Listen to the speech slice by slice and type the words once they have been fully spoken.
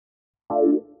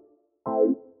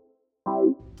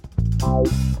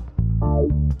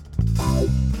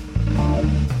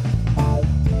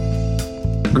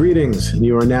Greetings.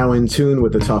 You are now in tune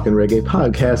with the Talkin' Reggae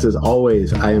podcast. As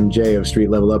always, I am Jay of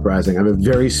Street Level Uprising. I have a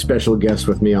very special guest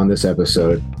with me on this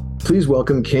episode. Please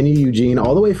welcome Kenya Eugene,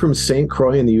 all the way from St.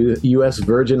 Croix in the U.S.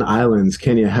 Virgin Islands.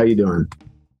 Kenya, how you doing?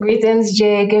 Greetings,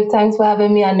 Jay. Give thanks for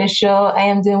having me on the show. I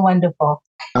am doing wonderful.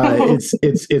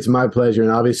 It's my pleasure,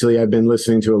 and obviously, I've been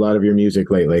listening to a lot of your music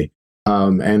lately,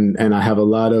 and I have a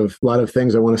lot of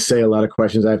things I want to say, a lot of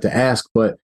questions I have to ask,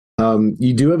 but.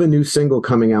 You do have a new single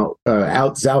coming out.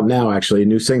 It's out now, actually. A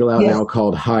new single out now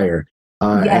called "Higher,"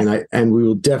 and we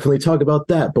will definitely talk about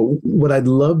that. But what I'd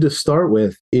love to start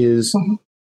with is,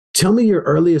 tell me your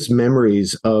earliest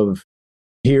memories of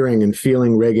hearing and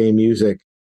feeling reggae music,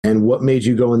 and what made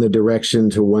you go in the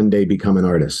direction to one day become an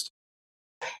artist.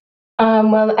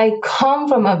 Well, I come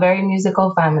from a very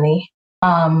musical family.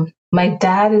 My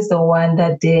dad is the one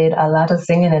that did a lot of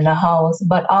singing in the house,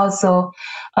 but also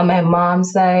on my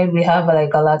mom's side, we have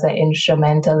like a lot of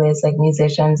instrumentalists, like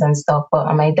musicians and stuff. But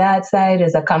on my dad's side,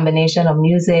 is a combination of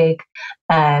music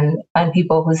and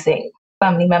people who sing,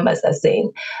 family members that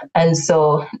sing. And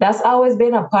so that's always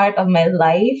been a part of my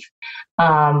life.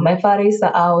 My father used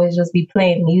to always just be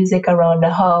playing music around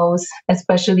the house,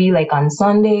 especially like on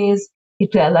Sundays. He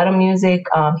played a lot of music.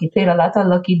 He played a lot of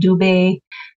Lucky Dube.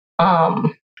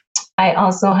 I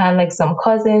also had like some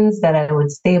cousins that I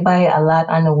would stay by a lot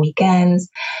on the weekends.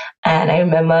 And I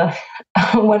remember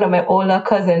one of my older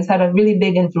cousins had a really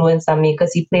big influence on me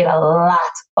because he played a lot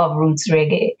of roots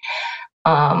reggae.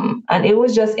 And it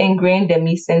was just ingrained in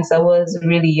me since I was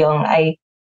really young. I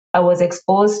was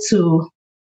exposed to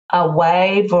a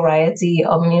wide variety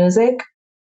of music,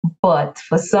 but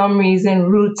for some reason,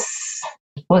 roots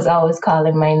was always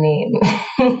calling my name.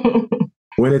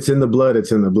 When it's in the blood,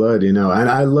 it's in the blood, you know. And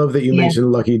I love that you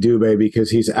mentioned Lucky Dube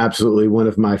because he's absolutely one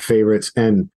of my favorites.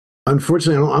 And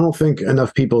unfortunately, I don't think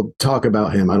enough people talk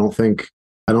about him. I don't think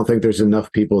there's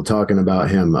enough people talking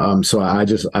about him. So I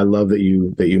love that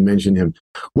you mentioned him.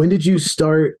 When did you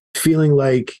start feeling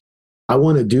like I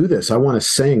want to do this? I want to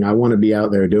sing. I want to be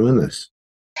out there doing this.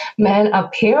 Man,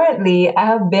 apparently I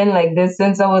have been like this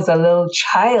since I was a little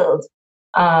child.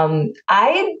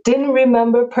 I didn't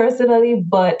remember personally,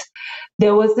 but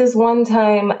there was this one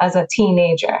time as a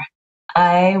teenager,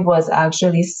 I was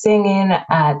actually singing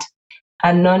at a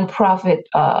nonprofit,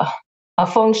 a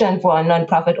function for a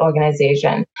nonprofit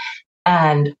organization.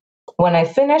 And when I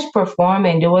finished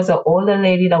performing, there was an older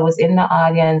lady that was in the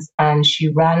audience and she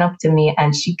ran up to me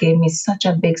and she gave me such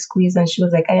a big squeeze. And she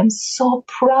was like, I am so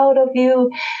proud of you.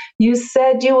 You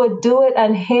said you would do it.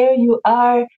 And here you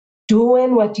are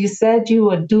doing what you said you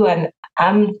would do. And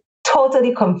I'm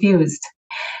totally confused.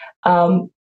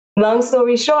 Long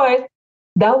story short,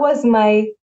 that was my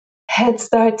Head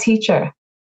Start teacher.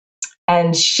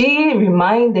 And she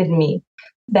reminded me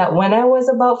that when I was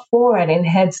about 4 and in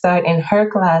Head Start in her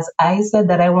class, I said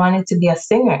that I wanted to be a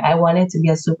singer. I wanted to be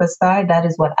a superstar. That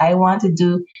is what I want to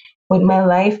do with my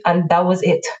life. And that was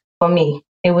it for me.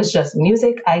 It was just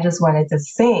music. I just wanted to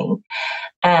sing.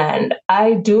 And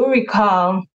I do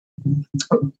recall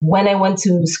when I went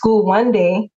to school one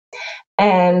day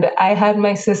and I had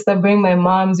my sister bring my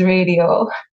mom's radio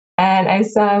and I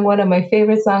sang one of my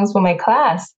favorite songs for my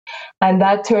class. And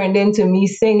that turned into me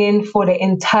singing for the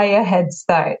entire Head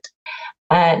Start.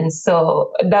 And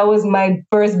so that was my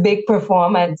first big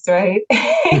performance, right?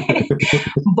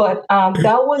 But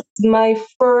that was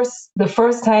the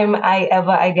first time I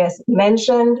ever, I guess,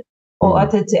 mentioned or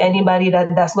uttered to anybody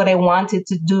that that's what I wanted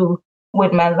to do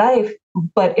with my life.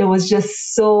 But it was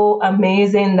just so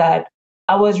amazing that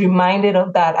I was reminded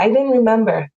of that. I didn't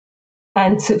remember.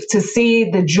 And to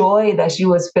see the joy that she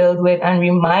was filled with and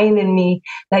reminding me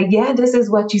like, yeah, this is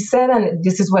what you said and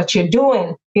this is what you're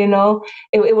doing. You know,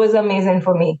 it was amazing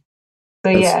for me.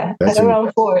 So that's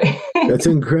around 4. That's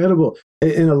incredible.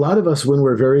 And a lot of us, when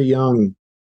we're very young,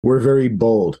 we're very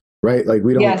bold, right? Like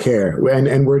we don't care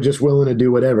and we're just willing to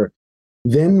do whatever.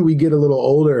 Then we get a little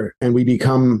older and we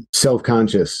become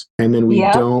self-conscious and then we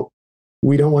don't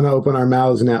want to open our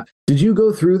mouths now. Did you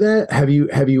go through that? Have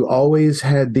you always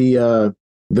had the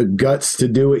guts to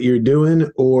do what you're doing,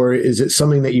 or is it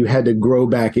something that you had to grow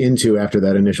back into after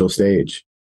that initial stage?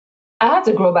 I had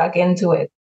to grow back into it.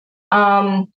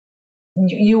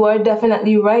 You are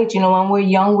definitely right. You know, when we're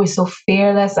young, we're so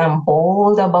fearless and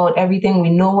bold about everything. We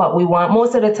know what we want.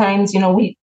 Most of the times, you know,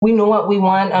 we know what we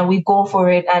want and we go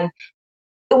for it. And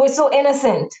we're so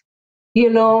innocent, you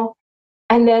know.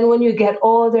 And then when you get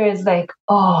older, it's like,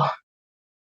 oh,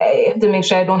 I have to make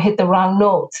sure I don't hit the wrong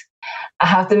note. I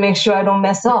have to make sure I don't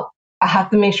mess up. I have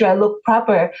to make sure I look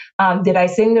proper. Did I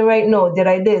sing the right note? Did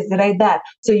I this? Did I that?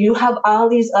 So you have all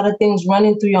these other things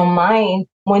running through your mind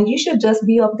when you should just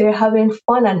be up there having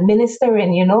fun and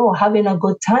ministering, having a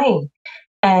good time.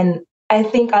 And I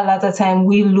think a lot of time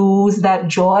we lose that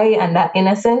joy and that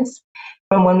innocence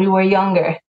from when we were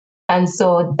younger. And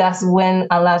so that's when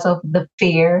a lot of the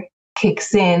fear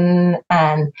kicks in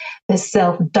and the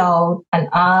self-doubt and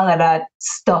all of that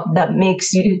stuff that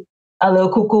makes you a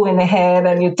little cuckoo in the head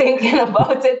and you're thinking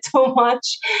about it too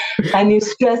much and you're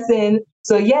stressing.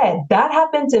 So yeah, that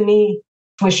happened to me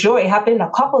for sure. It happened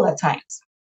a couple of times.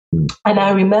 And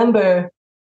I remember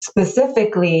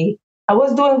specifically, I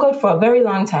was doing good for a very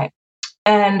long time.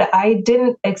 And I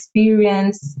didn't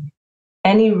experience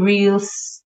any real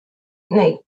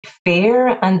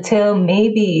fear until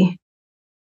maybe,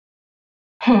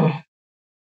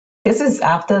 this is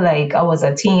after I was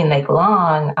a teen,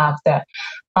 long after.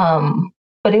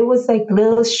 But it was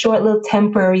little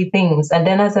temporary things. And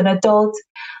then as an adult,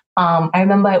 I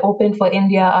remember I opened for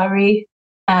India Ari,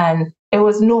 and there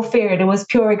was no fear. There was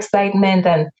pure excitement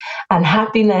and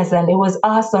happiness. And it was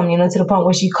awesome, to the point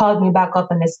where she called me back up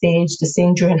on the stage to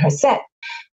sing during her set.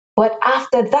 But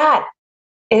after that,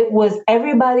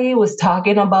 everybody was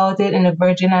talking about it in the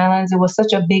Virgin Islands. It was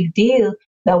such a big deal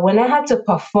that when I had to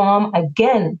perform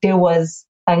again, there was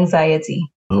anxiety.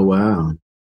 Oh, wow.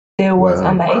 There was,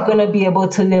 am I going to be able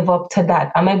to live up to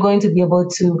that? Am I going to be able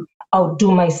to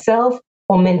outdo myself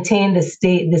or maintain the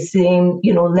same,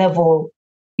 level,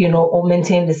 or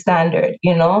maintain the standard,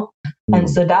 And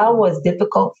so that was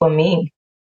difficult for me.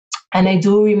 And I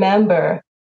do remember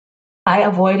I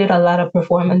avoided a lot of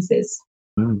performances.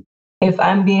 If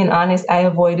I'm being honest, I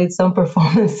avoided some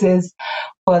performances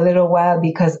for a little while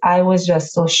because I was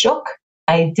just so shook.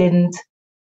 I didn't,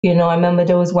 I remember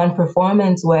there was one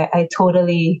performance where I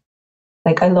totally,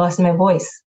 I lost my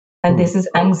voice. And this is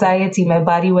anxiety. My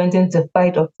body went into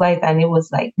fight or flight, and it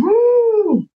was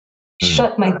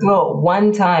shut my throat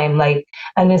one time.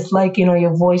 And it's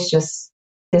your voice just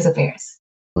disappears.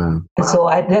 Wow. And so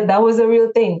that was a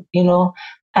real thing,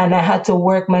 and I had to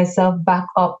work myself back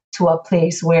up to a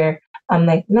place where I'm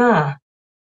nah,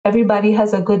 everybody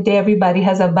has a good day. Everybody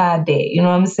has a bad day. You know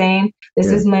what I'm saying? This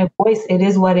is my voice. It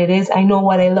is what it is. I know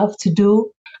what I love to do.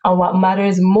 And what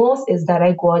matters most is that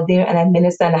I go out there and I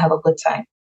minister and I have a good time.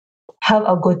 Have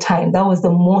a good time. That was the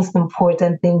most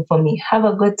important thing for me. Have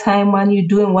a good time when you're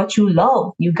doing what you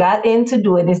love. You got into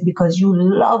doing this because you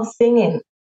love singing.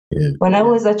 Yeah. When I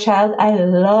was a child, I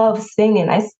loved singing.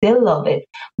 I still love it.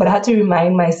 But I had to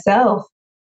remind myself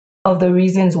of the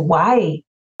reasons why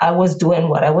I was doing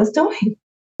what I was doing.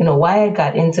 Why I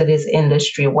got into this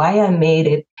industry, why I made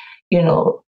it,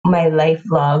 my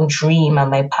lifelong dream and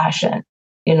my passion.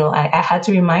 I had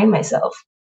to remind myself.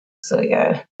 So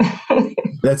yeah.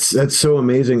 That's so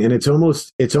amazing. And it's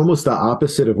almost the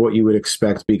opposite of what you would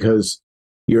expect, because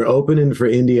you're opening for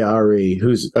India Ari,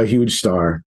 who's a huge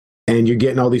star, and you're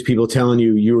getting all these people telling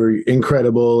you you were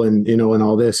incredible and, and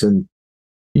all this. And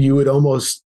you would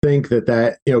almost think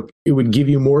that, it would give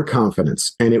you more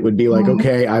confidence, and it would be like,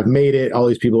 okay, I've made it, all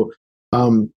these people.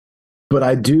 But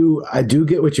I do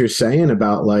get what you're saying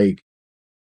about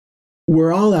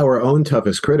we're all our own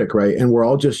toughest critic, right? And we're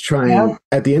all just trying,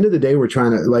 at the end of the day, we're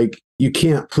trying to, you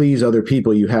can't please other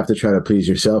people. You have to try to please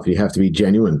yourself. You have to be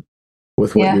genuine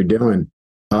with what you're doing.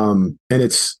 And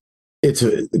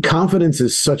confidence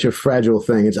is such a fragile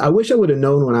thing. I wish I would have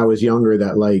known when I was younger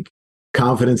that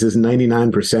confidence is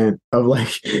 99% of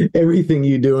everything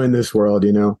you do in this world,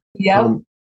 Yeah.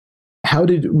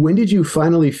 When did you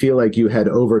finally feel like you had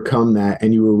overcome that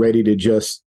and you were ready to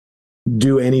just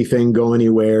do anything, go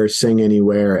anywhere, sing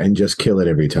anywhere, and just kill it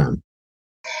every time?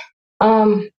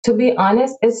 To be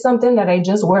honest, it's something that I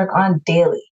just work on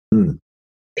daily.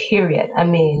 Period. I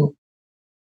mean,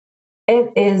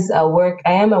 it is a work.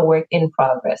 I am a work in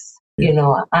progress.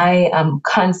 I am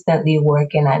constantly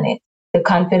working on it. The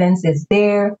confidence is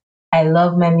there. I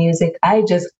love my music. I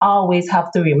just always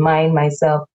have to remind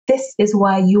myself, this is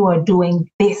why you are doing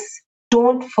this.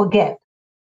 Don't forget.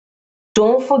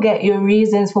 Don't forget your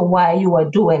reasons for why you are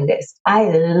doing this. I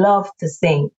love to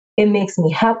sing. It makes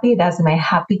me happy. That's my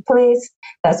happy place.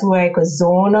 That's where I could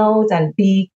zone out and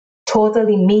be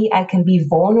totally me. I can be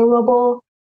vulnerable.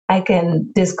 I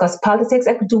can discuss politics.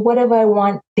 I could do whatever I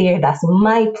want there. That's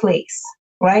my place,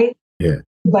 right? Yeah.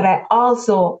 But I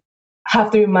also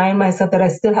have to remind myself that I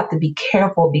still have to be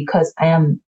careful because I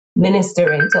am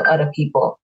ministering to other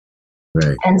people.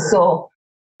 Right. And so,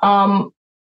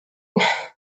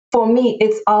 for me,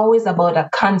 it's always about a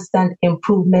constant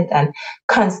improvement and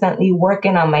constantly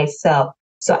working on myself.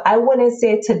 So I wouldn't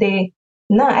say today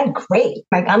nah, I'm great.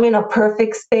 Like I'm in a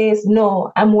perfect space.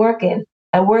 No, I'm working.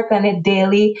 I work on it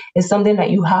daily. It's something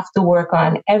that you have to work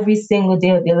on every single day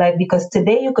of your life, because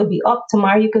today you could be up,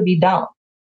 tomorrow you could be down.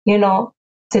 You know,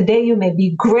 today you may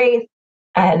be great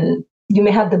and you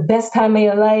may have the best time of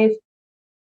your life.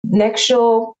 Next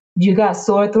show, you got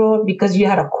sore throat because you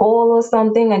had a cold or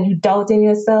something and you doubting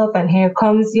yourself. And here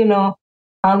comes,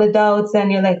 all the doubts. And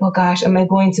you're like, oh gosh, am I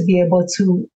going to be able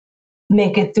to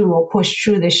make it through or push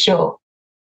through the show?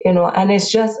 And it's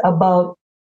just about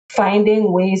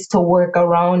finding ways to work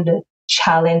around the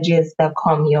challenges that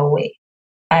come your way.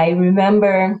 I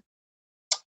remember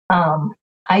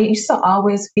I used to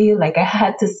always feel like I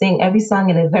had to sing every song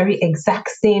in a very exact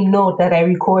same note that I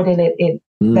recorded it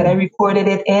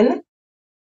in.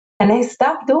 And I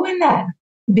stopped doing that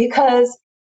because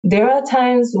there are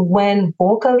times when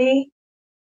vocally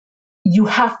you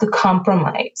have to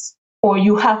compromise or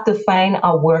you have to find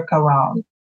a workaround.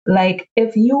 Like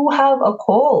if you have a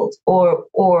cold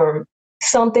or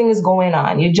something is going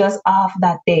on, you're just off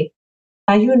that day,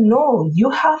 and you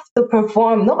have to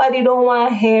perform. Nobody don't want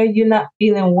to hear you're not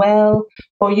feeling well,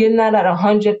 or you're not at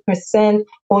 100%,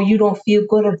 or you don't feel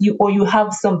good of you, or you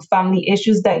have some family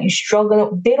issues that you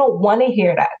struggle. They don't want to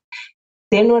hear that.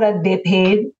 They know that they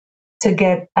paid to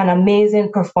get an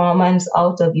amazing performance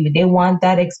out of you. They want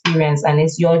that experience, and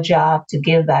it's your job to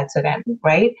give that to them,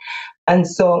 right? And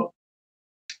so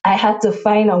I had to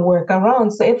find a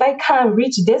workaround. So if I can't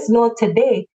reach this note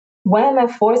today, why am I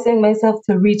forcing myself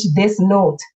to reach this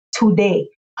note today?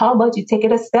 How about you take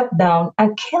it a step down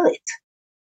and kill it?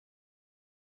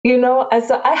 And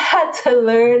so I had to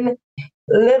learn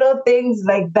little things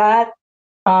like that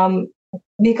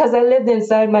because I lived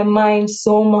inside my mind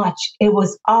so much. It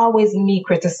was always me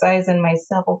criticizing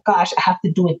myself. Oh gosh, I have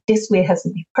to do it this way. It has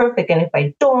to be perfect. And if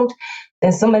I don't,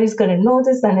 then somebody's going to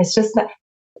notice. And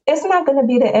it's not going to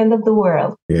be the end of the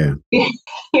world. Yeah.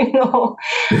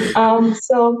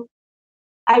 So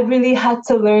I really had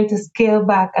to learn to scale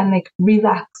back and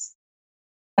relax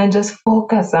and just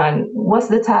focus on what's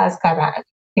the task at hand,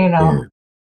 Yeah.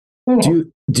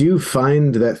 Do you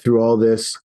find that through all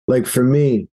this, like for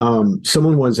me,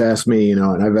 someone once asked me, and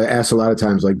I've asked a lot of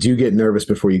times, like, do you get nervous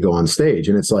before you go on stage?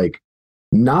 And it's like,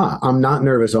 nah, I'm not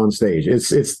nervous on stage.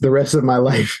 It's the rest of my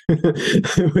life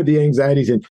with the anxieties.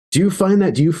 And do you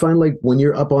find like when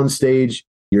you're up on stage,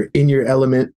 you're in your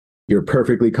element, you're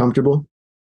perfectly comfortable?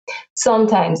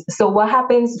 Sometimes. So what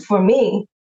happens for me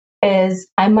is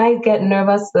I might get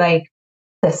nervous like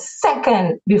the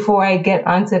second before I get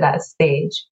onto that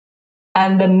stage.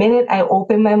 And the minute I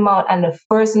open my mouth and the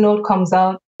first note comes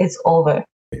out, it's over.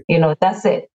 That's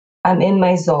it. I'm in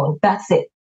my zone. That's it.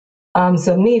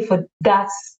 So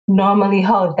that's normally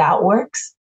how that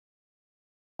works.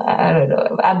 I don't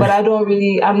know, but I don't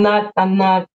really, I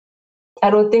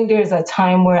don't think there's a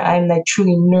time where I'm like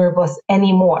truly nervous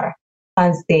anymore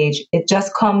on stage. It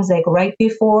just comes like right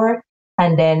before,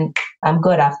 and then I'm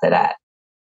good after that.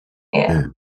 Yeah.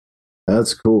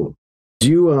 That's cool. Do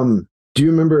you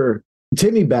remember,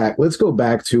 take me back, let's go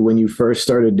back to when you first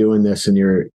started doing this and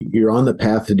you're on the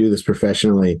path to do this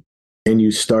professionally and you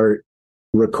start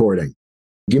recording.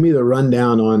 Give me the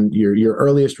rundown on your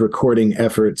earliest recording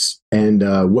efforts and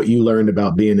what you learned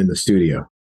about being in the studio.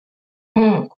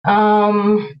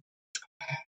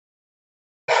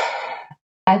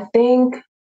 I think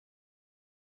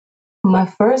my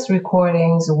first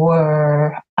recordings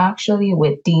were actually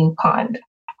with Dean Pond.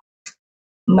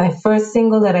 My first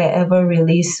single that I ever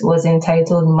released was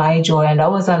entitled My Joy, and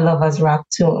that was a Lovers Rock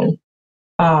tune.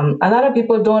 A lot of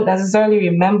people don't necessarily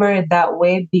remember it that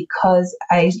way because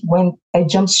I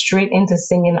jumped straight into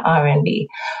singing R&B.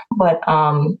 But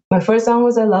my first song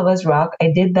was a Lovers Rock.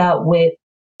 I did that with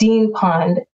Dean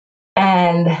Pond,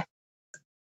 and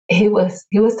he was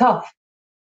tough.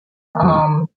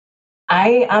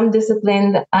 I am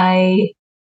disciplined.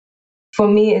 For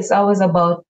me, it's always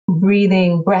about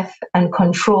breathing, breath, and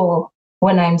control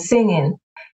when I'm singing.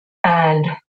 And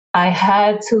I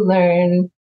had to learn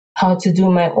how to do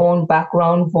my own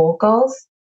background vocals.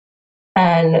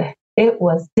 And it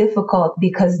was difficult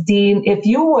because Dean, if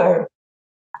you were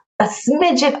a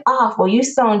smidget off or you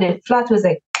sounded flat, was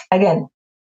like, again.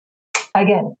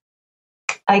 And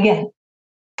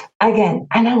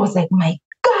I was like, my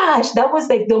gosh, that was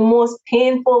like the most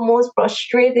painful, most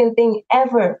frustrating thing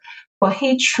ever. But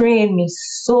he trained me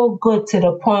so good to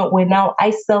the point where now I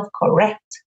self-correct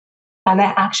and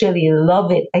I actually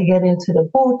love it. I get into the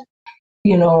booth,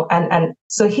 and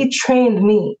so he trained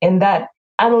me in that.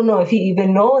 I don't know if he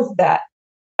even knows that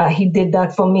he did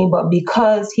that for me, but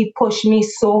because he pushed me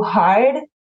so hard,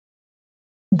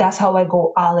 that's how I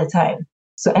go all the time.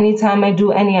 So anytime I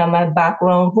do any of my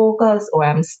background vocals or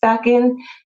I'm stacking,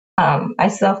 I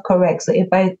self-correct. So if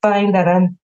I find that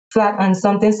I'm flat on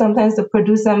something, sometimes the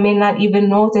producer may not even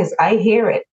notice. I hear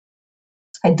it.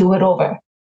 I do it over.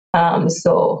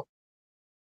 So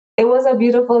it was a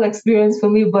beautiful experience for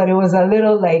me, but it was a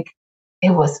little like it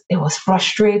was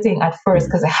frustrating at first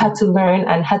because I had to learn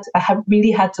and really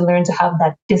had to learn to have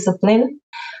that discipline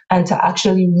and to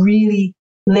actually really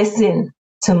listen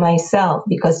to myself,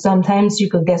 because sometimes you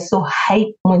could get so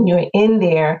hyped when you're in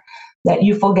there that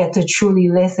you forget to truly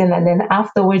listen, and then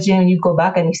afterwards you go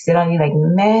back and you sit down, you're like,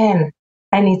 man,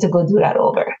 I need to go do that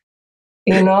over,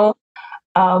 you know.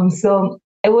 So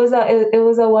it was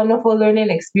a wonderful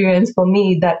learning experience for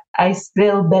me that I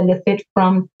still benefit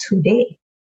from today,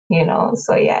 you know.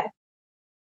 So yeah.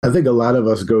 I think a lot of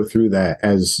us go through that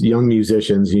as young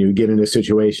musicians. You get in a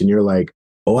situation, you're like,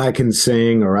 oh, I can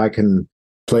sing or I can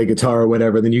play guitar or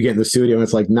whatever. Then you get in the studio and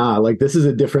it's like, nah, like this is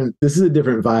a different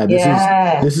vibe.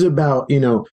 Yeah. This is about,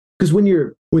 because when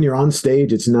you're on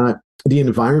stage, it's not the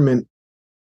environment.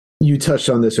 You touched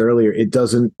on this earlier. It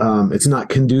doesn't, it's not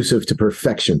conducive to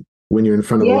perfection when you're in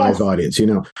front of a live Yes. audience,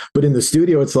 but in the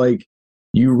studio, it's like,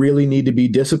 you really need to be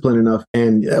disciplined enough.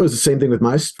 And that was the same thing with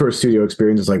my first studio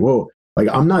experience. It's like, whoa, like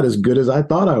I'm not as good as I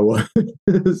thought I was.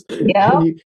 Yeah.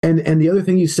 And the other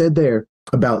thing you said there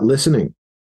about listening,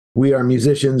 we are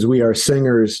musicians, we are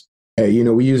singers,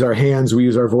 we use our hands, we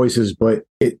use our voices, but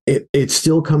it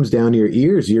still comes down to your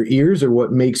ears. Your ears are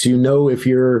what makes you know if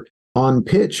you're on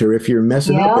pitch or if you're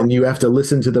messing up, and you have to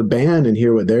listen to the band and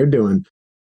hear what they're doing.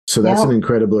 So that's an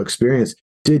incredible experience.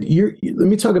 Let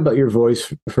me talk about your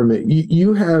voice for a minute.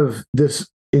 You have this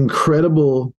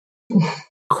incredible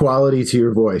quality to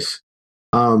your voice.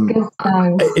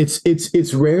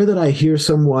 It's rare that I hear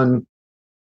someone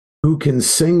who can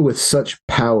sing with such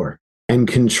power and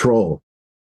control,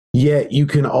 yet you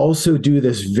can also do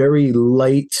this very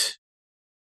light,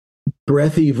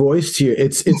 breathy voice to you.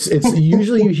 It's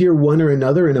usually you hear one or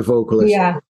another in a vocalist.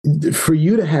 Yeah. For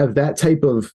you to have that type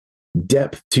of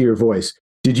depth to your voice,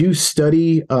 did you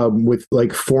study with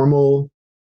like formal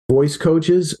voice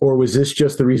coaches, or was this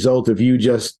just the result of you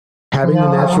just having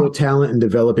the natural talent and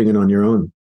developing it on your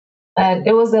own? And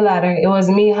it was the latter. It was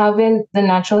me having the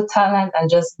natural talent and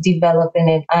just developing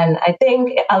it. And I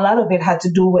think a lot of it had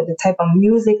to do with the type of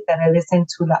music that I listen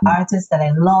to, the artists that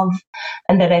I love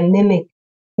and that I mimic.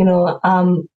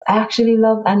 I actually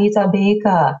love Anita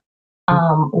Baker,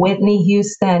 Whitney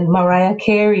Houston, Mariah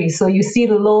Carey. So you see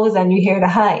the lows and you hear the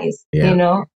highs,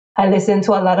 I listen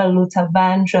to a lot of Luther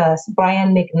Vandross,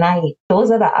 Brian McKnight.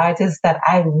 Those are the artists that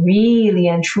I really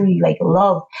and truly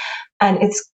love. And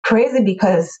it's crazy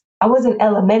because I was in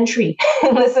elementary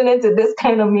listening to this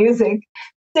kind of music,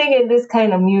 singing this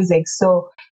kind of music. So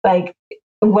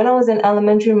when I was in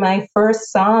elementary, my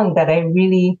first song that I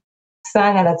really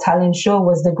sang at a talent show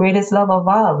was The Greatest Love of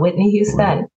All, Whitney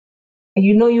Houston.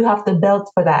 You have to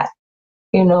belt for that,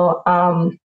 and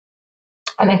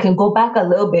I can go back a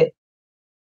little bit.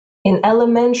 In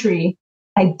elementary,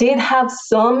 I did have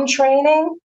some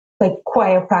training, like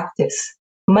choir practice.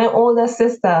 My older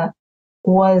sister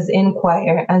was in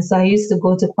choir, and so I used to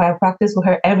go to choir practice with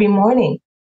her every morning.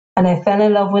 And I fell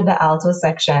in love with the alto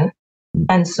section.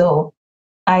 And so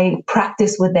I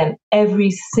practiced with them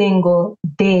every single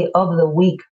day of the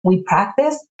week. We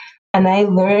practiced, and I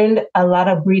learned a lot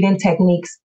of breathing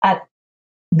techniques at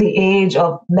the age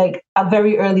of a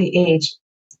very early age.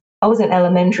 I was in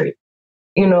elementary.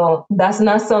 That's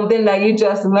not something that you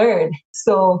just learn.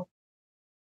 So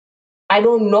I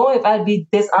don't know if I'd be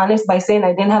dishonest by saying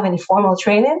I didn't have any formal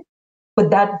training, but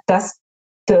that's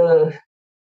to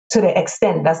the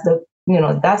extent. That's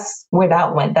where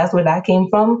that went. That's where that came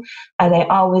from. And I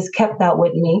always kept that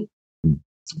with me.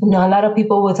 A lot of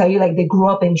people will tell you they grew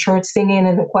up in church singing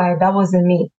in the choir. That wasn't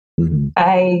me. Mm-hmm.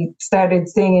 I started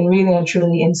singing really and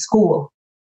truly in school.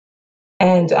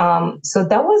 And so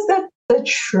that was the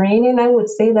training. I would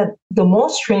say that the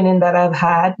most training that I've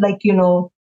had,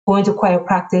 going to choir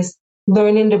practice,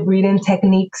 learning the breathing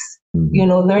techniques,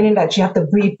 learning that you have to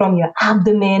breathe from your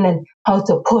abdomen and how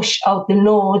to push out the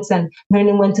notes, and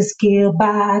learning when to scale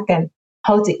back and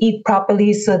how to eat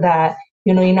properly so that,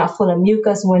 you're not full of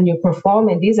mucus when you're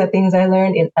performing. These are things I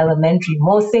learned in elementary.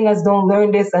 Most singers don't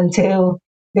learn this until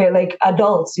they're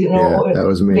adults, Yeah, that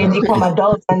was me. They become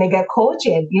adults and they get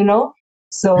coaching,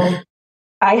 So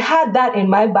I had that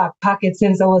in my back pocket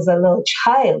since I was a little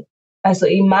child. And so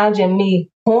imagine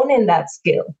me honing that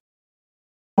skill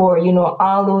for,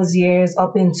 all those years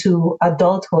up into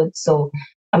adulthood. So,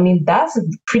 that's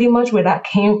pretty much where that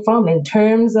came from in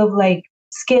terms of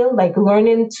skill,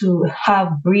 learning to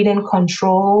have breathing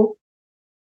control,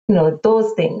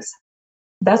 those things.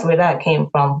 that's where that came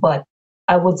from. But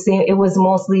I would say it was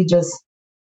mostly just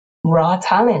raw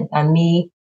talent and me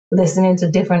listening to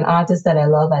different artists that I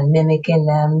love and mimicking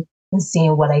them and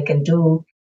seeing what I can do.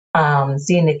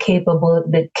 Seeing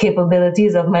the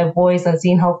capabilities of my voice and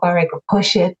seeing how far I could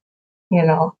push it, you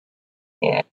know.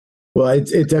 Yeah. Well,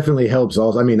 it definitely helps.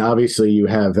 Also, I mean, obviously, you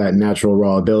have that natural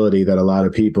raw ability that a lot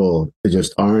of people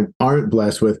just aren't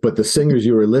blessed with. But the singers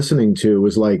you were listening to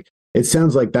was like, it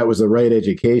sounds like that was the right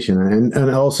education. And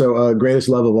also, "Greatest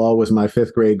Love of All" was my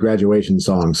fifth grade graduation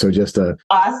song. So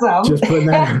Awesome. Just putting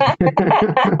that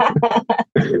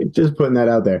just putting that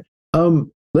out there.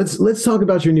 Let's talk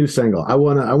about your new single. I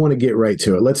wanna get right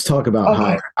to it. Let's talk about Okay.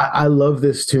 Higher. I love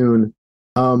this tune.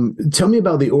 Tell me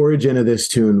about the origin of this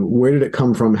tune. Where did it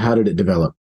come from? How did it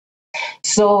develop?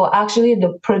 So actually,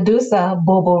 the producer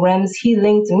Bobo Rems, he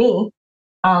linked me,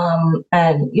 and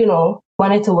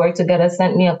wanted to work together.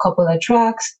 Sent me a couple of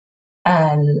tracks,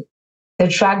 and the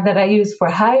track that I used for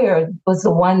Higher was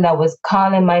the one that was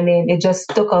calling my name. It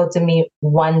just stuck out to me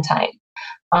one time.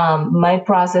 My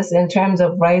process in terms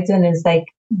of writing is like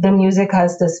the music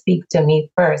has to speak to me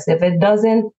first. If it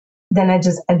doesn't, then I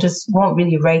just won't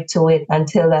really write to it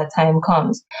until that time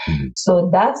comes. Mm-hmm. So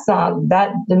that song,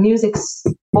 that the music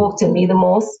spoke to me the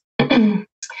most.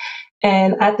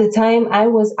 And at the time, I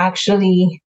was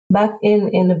actually back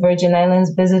in the Virgin Islands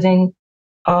visiting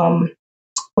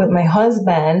with my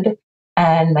husband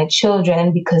and my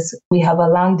children because we have a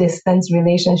long distance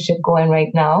relationship going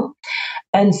right now.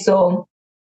 And so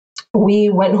we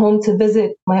went home to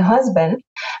visit my husband.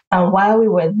 And while we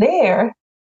were there,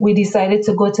 we decided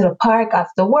to go to the park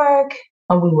after work,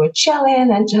 and we were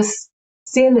chilling and just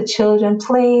seeing the children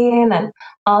playing and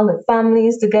all the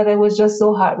families together. It was just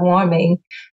so heartwarming.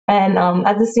 And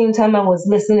at the same time, I was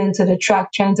listening to the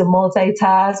track, trying to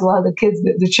multitask while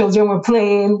the children were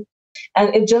playing.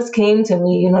 And it just came to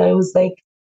me, it was like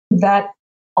that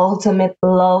ultimate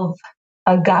love,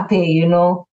 agape,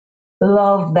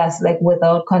 love that's like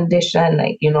without condition,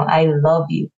 like, I love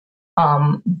you.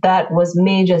 That was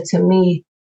major to me,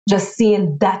 just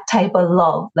seeing that type of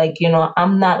love. Like,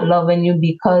 I'm not loving you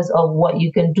because of what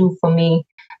you can do for me.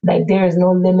 Like, there is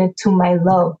no limit to my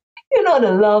love.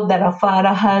 The love that a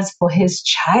father has for his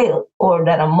child or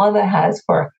that a mother has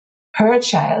for her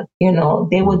child,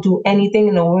 they would do anything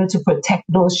in the world to protect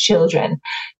those children,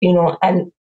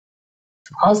 and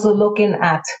also looking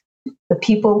at the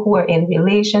people who are in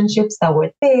relationships that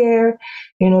were there,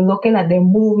 looking at their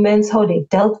movements, how they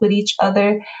dealt with each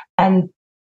other. And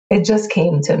it just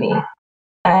came to me.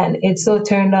 And it so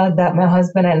turned out that my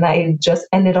husband and I just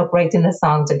ended up writing a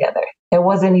song together. It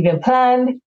wasn't even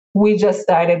planned. We just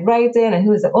started writing and he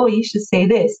was like, "Oh, you should say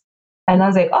this." And I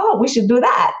was like, "Oh, we should do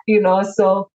that."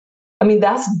 So, I mean,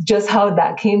 that's just how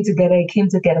that came together. It came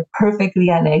together perfectly.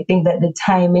 And I think that the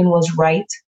timing was right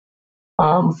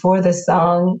for the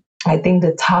song. I think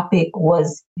the topic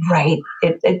was right.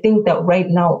 I think that right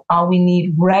now, all we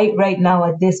need right now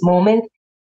at this moment,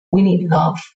 we need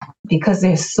love, because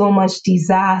there's so much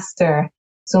disaster,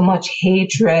 so much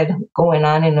hatred going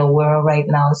on in the world right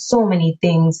now. So many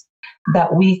things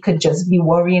that we could just be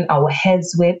worrying our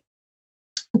heads with,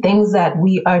 things that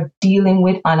we are dealing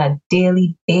with on a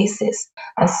daily basis.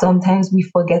 And sometimes we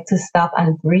forget to stop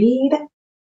and breathe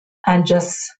and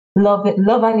just love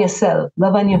on yourself,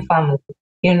 love on your family,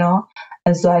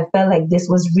 And so I felt like this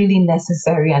was really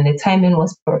necessary and the timing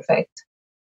was perfect,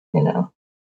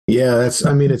 Yeah,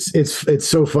 it's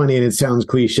so funny and it sounds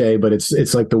cliche, but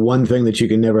it's like the one thing that you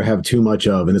can never have too much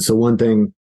of, and it's the one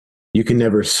thing you can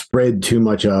never spread too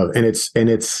much of, and it's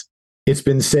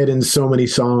been said in so many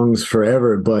songs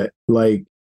forever, but like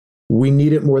we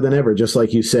need it more than ever. Just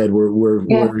like you said, we're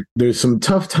there's some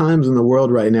tough times in the world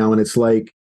right now, and it's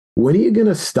like, when are you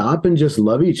gonna stop and just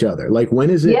love each other? Like, when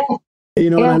is it? Yeah.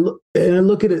 And I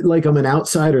look at it like I'm an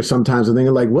outsider sometimes. I'm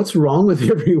thinking like, what's wrong with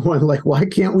everyone? Like, why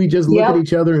can't we just look at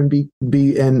each other and be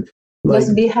and like,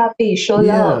 just be happy, show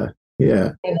love.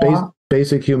 Yeah.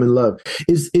 Basic human love.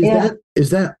 Is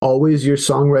that always your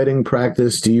songwriting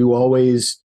practice? Do you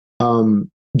always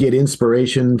get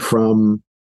inspiration from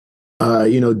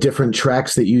different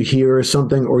tracks that you hear or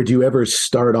something, or do you ever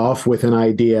start off with an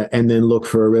idea and then look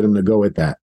for a rhythm to go with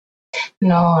that?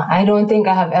 No, I don't think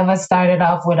I have ever started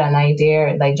off with an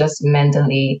idea, like just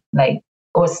mentally,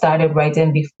 or started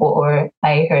writing before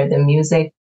I heard the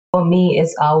music. For me,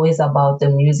 it's always about the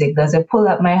music. Does it pull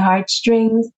at my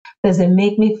heartstrings? Does it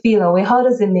make me feel a way? How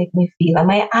does it make me feel? Am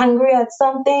I angry at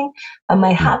something? Am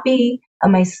I happy?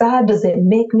 Am I sad? Does it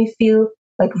make me feel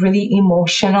like really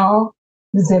emotional?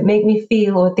 Does it make me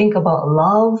feel or think about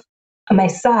love? Am I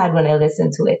sad when I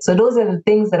listen to it? So those are the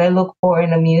things that I look for in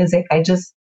the music.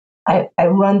 I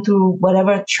run through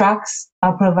whatever tracks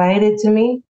are provided to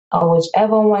me, or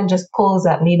whichever one just pulls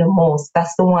at me the most.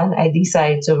 That's the one I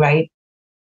decide to write,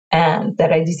 and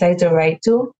that I decide to write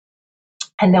to.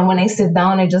 And then when I sit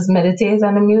down, I just meditate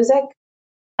on the music.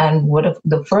 And what if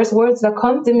the first words that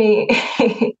come to me,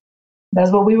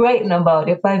 that's what we're writing about.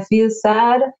 If I feel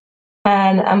sad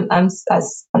and I'm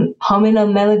humming a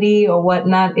melody or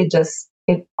whatnot, it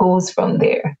goes from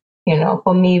there.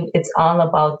 For me, it's all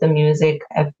about the music.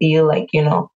 I feel like,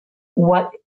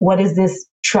 what is this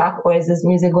track or is this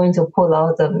music going to pull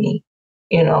out of me?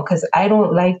 Because I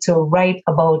don't like to write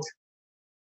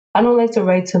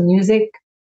to music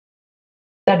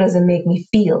that doesn't make me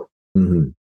feel. Mm-hmm.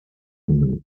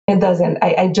 Mm-hmm. It doesn't.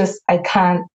 I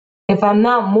can't. If I'm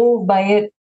not moved by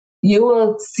it, you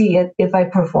will see it if I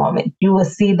perform it. You will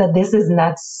see that this is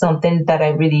not something that I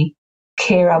really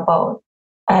care about.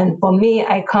 And for me,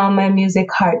 I call my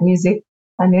music heart music.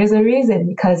 And there's a reason,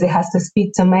 because it has to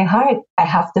speak to my heart. I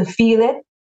have to feel it.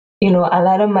 A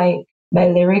lot of my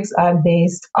lyrics are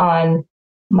based on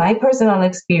my personal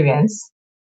experience,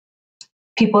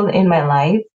 people in my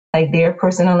life, like their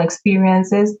personal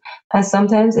experiences. And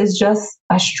sometimes it's just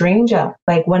a stranger.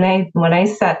 Like when I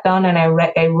sat down and I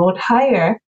wrote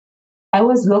Higher, I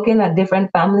was looking at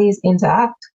different families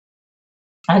interact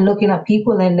and looking at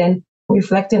people and then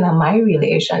reflecting on my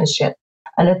relationship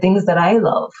and the things that I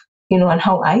love, and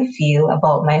how I feel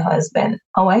about my husband,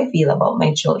 how I feel about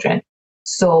my children.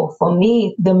 So for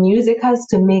me, the music has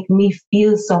to make me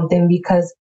feel something,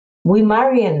 because we're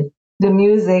marrying the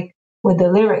music with the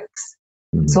lyrics.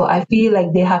 Mm-hmm. So I feel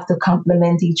like they have to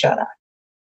complement each other.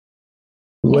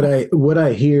 What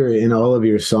I hear in all of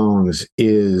your songs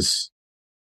is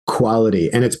quality,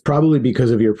 and it's probably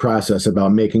because of your process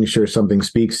about making sure something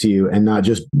speaks to you and not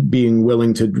just being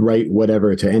willing to write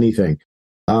whatever to anything.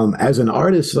 As an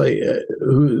artist, like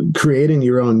who creating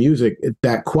your own music,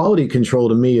 that quality control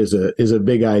to me is a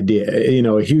big idea,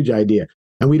 a huge idea.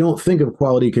 And we don't think of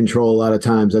quality control a lot of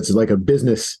times. That's like a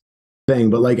business thing,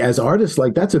 but like as artists,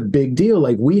 like that's a big deal.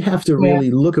 Like we have to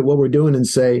really look at what we're doing and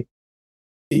say,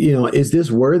 is this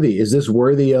worthy? Is this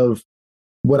worthy of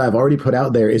what I've already put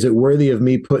out there? Is it worthy of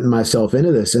me putting myself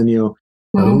into this? And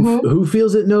who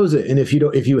feels it knows it. And if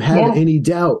you have any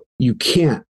doubt, you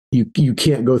can't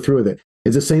go through with it.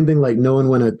 It's the same thing like knowing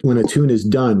when a tune is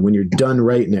done, when you're done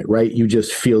writing it, right? You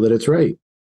just feel that it's right.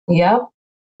 Yep,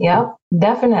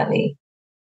 definitely.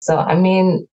 So I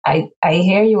mean, I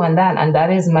hear you on that, and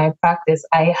that is my practice.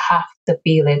 I have to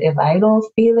feel it. If I don't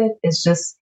feel it, it's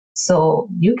just, so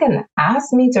you can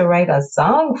ask me to write a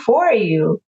song for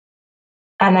you,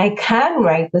 and I can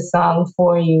write the song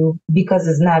for you because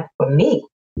it's not for me.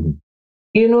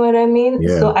 You know what I mean?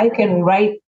 Yeah. So I can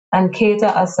write and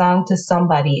cater a song to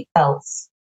somebody else.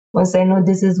 Once I know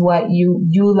this is what you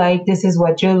like, this is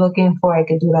what you're looking for, I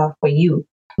can do that for you.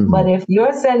 Mm-hmm. But if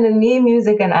you're sending me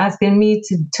music and asking me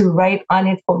to write on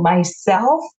it for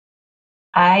myself,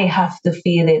 I have to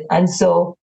feel it. And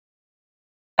so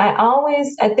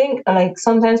I think like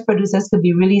sometimes producers could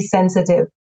be really sensitive.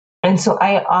 And so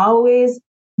I always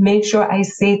make sure I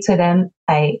say to them,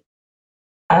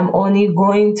 I'm only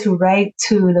going to write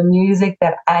to the music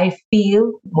that I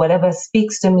feel, whatever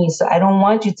speaks to me. So I don't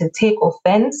want you to take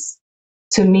offense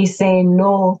to me saying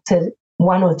no to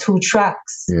one or two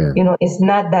tracks. Yeah. It's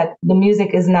not that the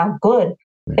music is not good.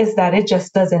 It's that it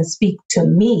just doesn't speak to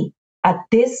me at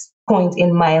this point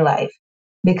in my life.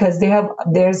 Because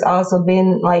there's also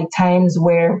been like times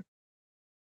where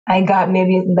I got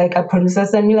maybe like a producer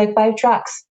sent me like 5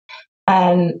 tracks.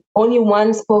 And only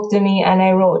one spoke to me and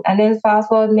I wrote. And then fast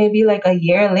forward maybe like a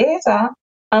year later,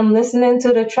 I'm listening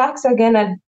to the tracks again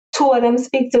and 2 of them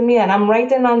speak to me, and I'm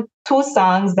writing on 2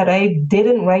 songs that I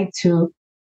didn't write to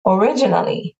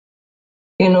originally.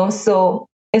 So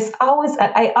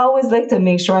I always like to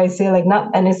make sure I say like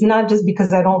not, and it's not just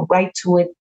because I don't write to it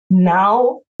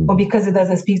now or because it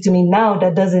doesn't speak to me now.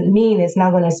 That doesn't mean it's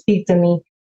not going to speak to me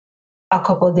a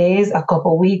couple days, a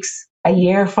couple weeks, a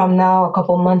year from now, a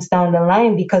couple months down the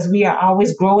line, because we are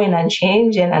always growing and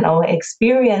changing and our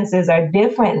experiences are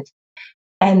different.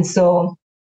 And so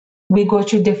we go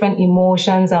through different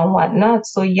emotions and whatnot.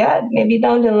 So yeah, maybe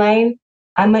down the line,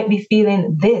 I might be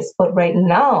feeling this, but right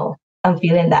now I'm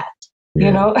feeling that,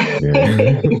 Yeah.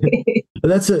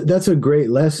 That's a great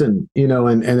lesson,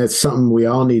 and it's something we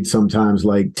all need sometimes.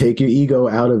 Like, take your ego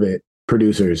out of it,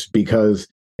 producers, because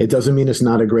it doesn't mean it's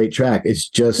not a great track. It's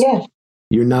just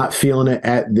you're not feeling it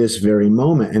at this very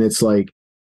moment. And it's like,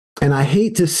 and I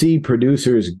hate to see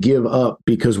producers give up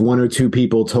because 1 or 2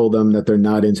 people told them that they're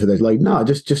not into this. Like, no,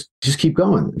 just keep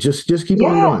going. Just keep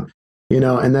on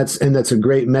going. And that's a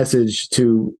great message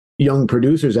to young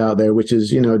producers out there, which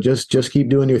is, just keep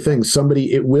doing your thing.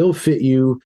 It will fit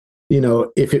you.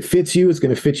 If it fits you, it's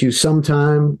going to fit you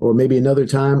sometime, or maybe another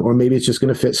time, or maybe it's just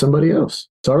going to fit somebody else.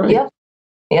 It's all right.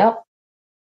 Yep.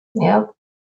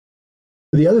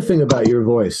 The other thing about your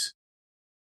voice,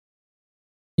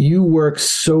 you work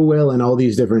so well in all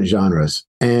these different genres,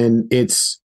 and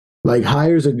it's like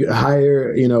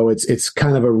it's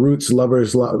kind of a roots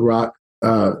lovers rock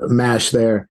mash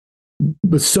there.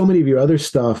 But so many of your other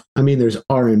stuff, I mean, there's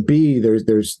R&B,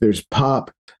 there's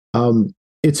pop.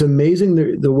 It's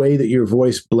amazing the way that your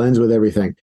voice blends with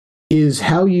everything. Is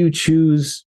how you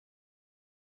choose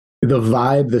the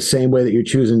vibe the same way that you're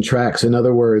choosing tracks? In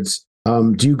other words,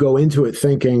 do you go into it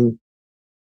thinking,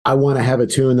 I want to have a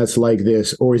tune that's like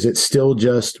this, or is it still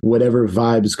just whatever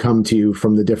vibes come to you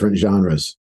from the different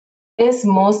genres? It's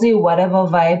mostly whatever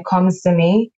vibe comes to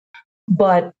me.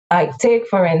 But I take,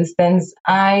 for instance,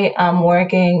 I am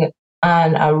working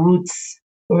on a roots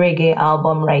reggae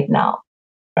album right now,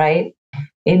 right?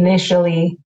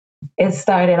 Initially, it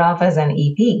started off as an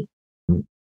EP.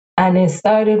 And it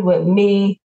started with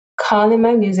me calling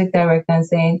my music director and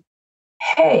saying,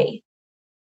 hey,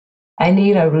 I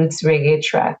need a roots reggae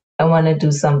track. I want to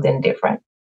do something different.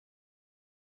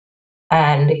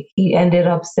 And he ended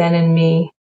up sending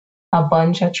me a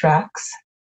bunch of tracks.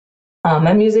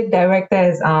 My music director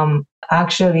is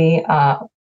actually a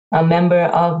member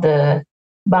of the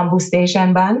Bamboo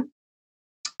Station band.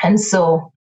 And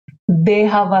so they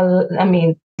have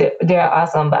they're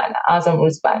awesome band, awesome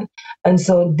roots band. And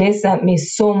so they sent me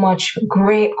so much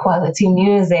great quality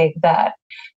music that,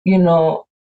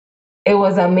 it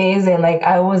was amazing. Like,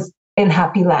 I was in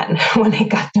happy land when I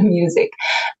got the music.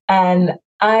 And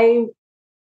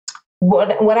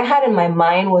what I had in my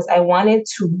mind was I wanted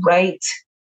to write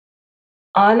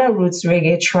on a roots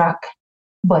reggae track,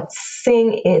 but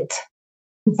sing it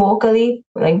vocally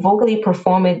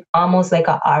perform it almost like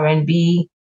a R&B,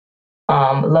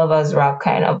 lovers rock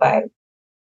kind of vibe.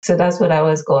 So that's what I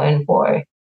was going for.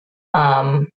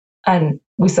 And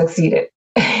we succeeded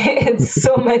in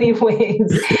so many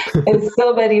ways.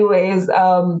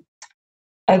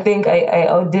 I think I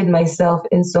outdid myself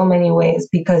in so many ways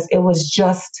because it was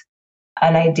just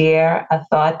an idea, a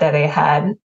thought that I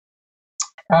had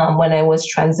when I was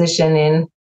transitioning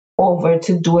over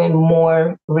to doing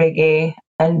more reggae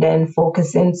and then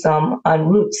focusing some on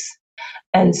roots.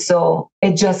 And so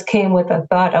it just came with a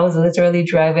thought. I was literally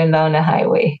driving down the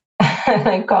highway and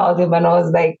I called him and I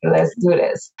was like, let's do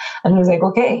this. And he was like,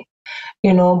 okay,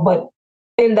 but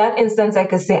in that instance, I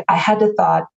could say I had the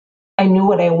thought, I knew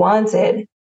what I wanted,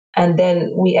 and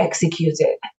then we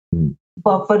executed.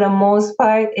 But for the most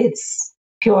part, it's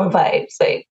pure vibes.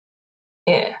 Like,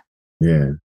 yeah.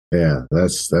 Yeah.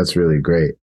 That's really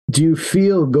great. Do you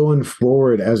feel going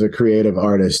forward as a creative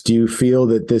artist, do you feel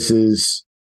that this is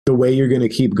the way you're going to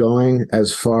keep going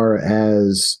as far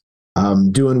as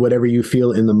doing whatever you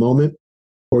feel in the moment?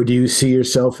 Or do you see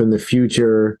yourself in the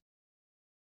future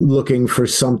looking for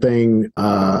something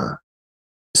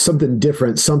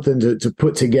different, something to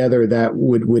put together that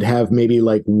would have maybe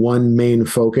like one main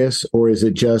focus? Or is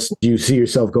it just, do you see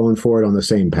yourself going forward on the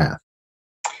same path?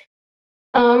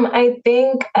 I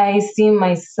think I see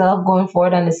myself going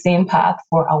forward on the same path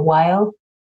for a while.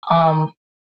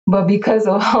 But because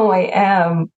of how I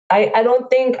am, I don't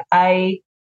think I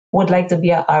would like to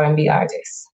be an R&B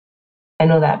artist. I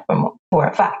know that for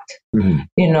a fact.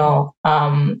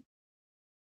 Mm-hmm.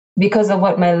 Because of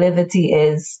what my liberty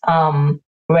is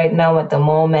right now at the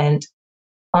moment,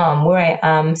 where I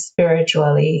am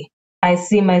spiritually, I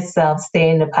see myself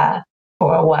staying the path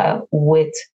for a while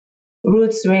with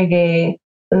roots reggae,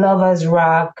 lovers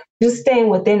rock, just staying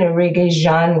within the reggae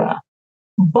genre.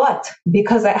 But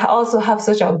because I also have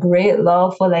such a great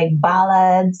love for like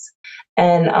ballads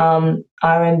and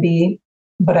R&B,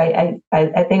 but I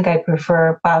think I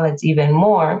prefer ballads even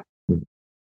more.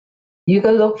 You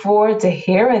can look forward to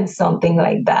hearing something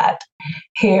like that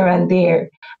here and there.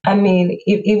 I mean,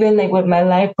 even like with my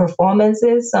live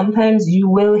performances, sometimes you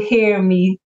will hear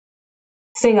me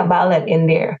sing a ballad in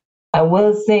there. I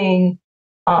will sing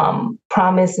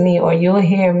Promise Me, or you'll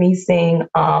hear me sing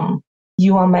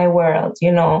You Are My World,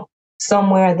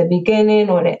 somewhere at the beginning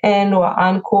or the end or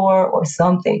encore or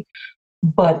something.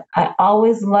 But I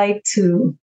always like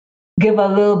to give a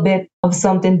little bit of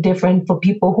something different for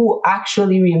people who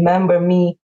actually remember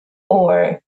me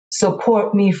or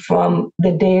support me from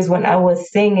the days when I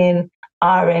was singing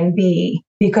R&B,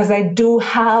 because I do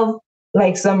have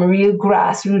like some real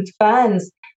grassroots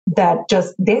fans that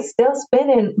they're still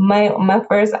spinning my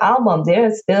first album.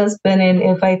 They're still spinning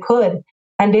If I Could,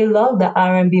 and they love the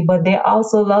R&B, but they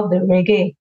also love the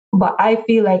reggae. but I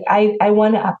feel like I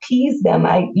want to appease them.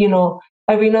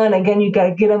 Every now and again, you got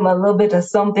to give them a little bit of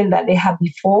something that they had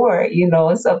before,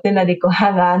 something that they could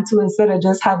hang on to instead of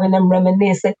just having them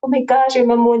reminisce. Like, oh my gosh,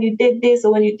 remember when you did this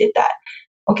or when you did that?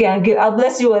 Okay, I'll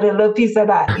bless you with a little piece of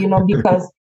that, because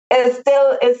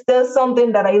it's still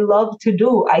something that I love to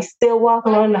do. I still walk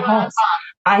around the house.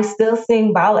 I still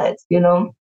sing ballads,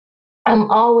 I'm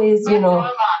always,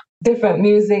 different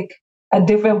music at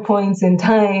different points in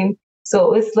time.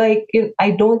 So it's like,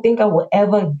 I don't think I will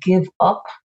ever give up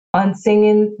on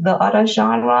singing the other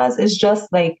genres. It's just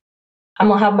like, I'm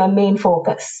going to have my main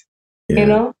focus,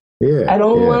 Yeah. I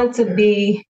don't want to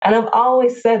be, and I've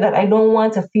always said that I don't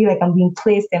want to feel like I'm being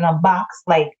placed in a box.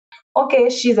 Like, okay,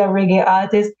 she's a reggae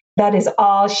artist. That is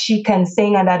all she can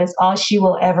sing and that is all she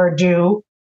will ever do.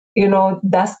 I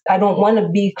don't want to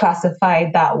be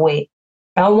classified that way.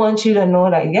 I want you to know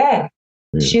that,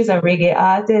 she's a reggae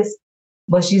artist,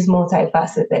 but she's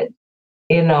multifaceted,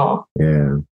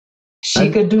 Yeah.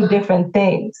 She could do different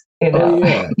things, Oh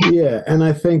yeah. And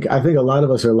I think a lot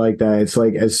of us are like that. It's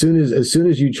like as soon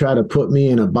as you try to put me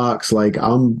in a box, like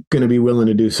I'm gonna be willing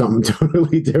to do something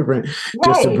totally different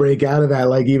just to break out of that,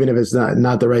 like even if it's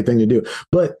not the right thing to do.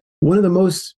 But one of the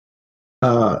most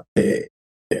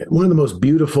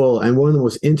beautiful and one of the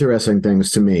most interesting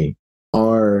things to me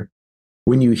are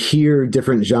when you hear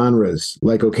different genres,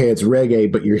 like, okay, it's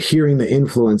reggae, but you're hearing the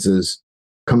influences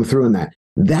come through in that.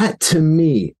 That to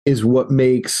me is what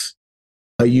makes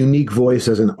a unique voice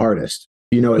as an artist.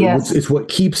 It's what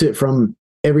keeps it from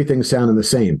everything sounding the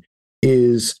same,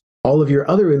 is all of your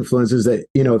other influences that,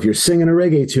 if you're singing a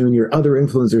reggae tune, your other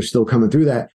influences are still coming through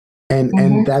that.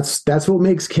 And that's what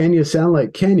makes Kenya sound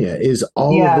like Kenya, is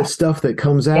all of the stuff that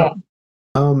comes out.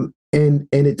 And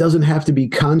it doesn't have to be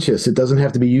conscious. It doesn't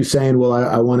have to be you saying, well,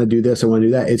 I want to do this, I want to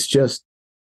do that. It's just,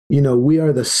 we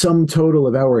are the sum total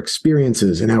of our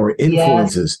experiences and our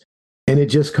influences. Yes. And it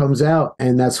just comes out.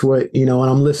 And that's what, when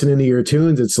I'm listening to your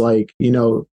tunes, it's like,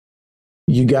 you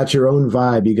got your own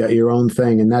vibe, you got your own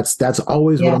thing. And that's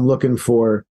always what I'm looking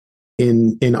for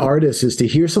in artists, is to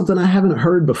hear something I haven't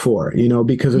heard before,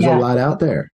 because there's a lot out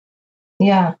there.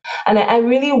 Yeah. And I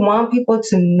really want people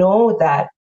to know that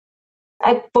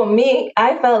for me,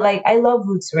 I felt like I love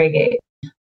roots reggae,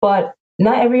 but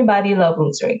not everybody loves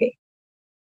roots reggae,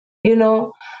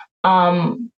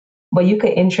 but you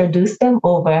could introduce them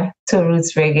over to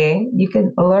roots reggae. You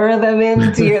can lure them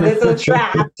into your little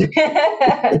trap.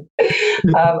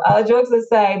 All jokes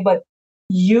aside, but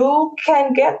you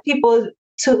can get people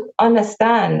to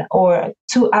understand or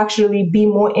to actually be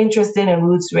more interested in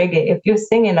roots reggae if you're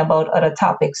singing about other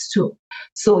topics too.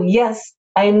 So yes,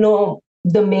 I know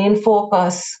the main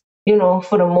focus,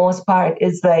 for the most part,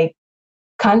 is like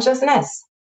consciousness.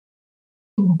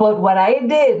 But what I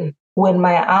did with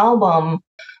my album,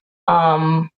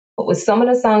 with some of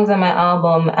the songs on my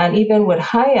album, and even with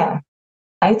Higher,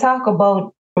 I talk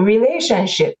about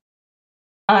relationship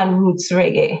and roots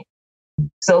reggae.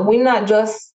 So we're not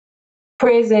just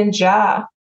praising Jah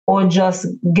or just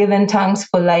giving thanks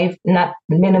for life, not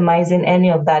minimizing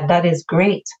any of that. That is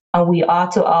great. And we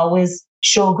ought to always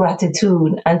show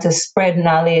gratitude and to spread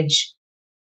knowledge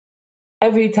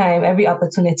every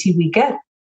opportunity we get.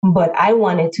 But I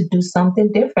wanted to do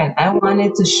something different. I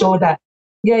wanted to show that,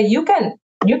 you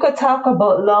could talk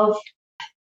about love.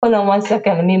 Hold on 1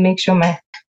 second. Let me make sure my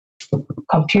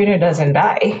computer doesn't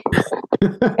die.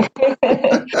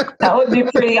 That would be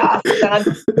pretty awesome. That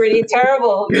would be pretty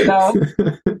terrible,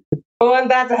 I want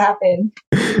that to happen.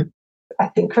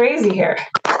 Acting crazy here.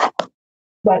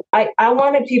 But I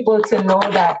wanted people to know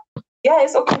that,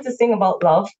 it's okay to sing about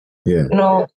love.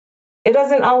 Yeah. It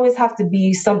doesn't always have to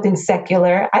be something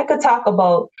secular. I could talk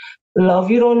about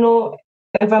love. You don't know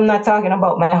if I'm not talking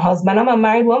about my husband. I'm a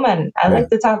married woman. I like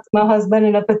to talk to my husband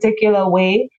in a particular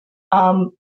way.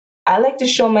 I like to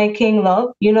show my king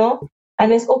love,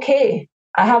 and it's okay.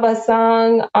 I have a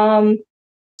song on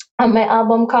my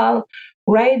album called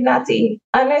Ride Natty.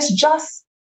 And it's just,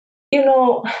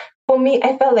 for me,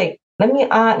 I felt like, let me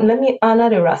honor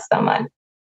the Rasta man.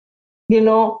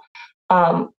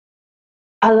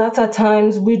 A lot of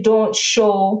times we don't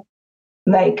show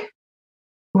like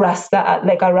Rasta,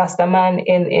 like a Rasta man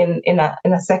in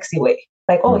a sexy way.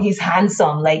 Like, oh, he's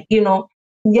handsome. Like, he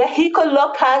could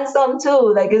look handsome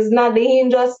too. Like, it's not that he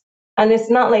just, and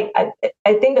it's not like,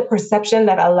 I think the perception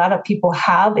that a lot of people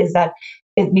have is that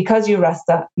because you're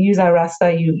a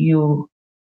Rasta, you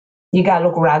gotta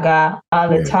look raga all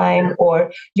the time,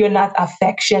 or you're not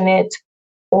affectionate,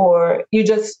 or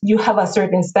you have a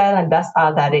certain style and that's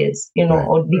all that is,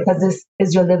 or because this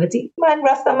is your liberty. Man,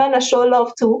 Rasta man, I show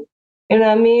love too. You know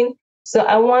what I mean? So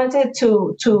I wanted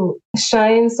to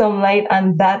shine some light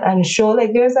on that and show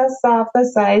like there's a softer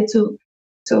side to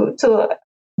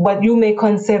what you may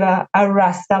consider a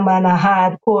Rasta man, a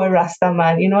hardcore Rasta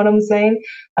man. You know what I'm saying?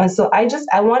 And so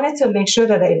I wanted to make sure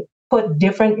that I put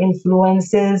different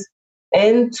influences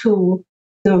into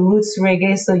the roots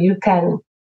reggae so you can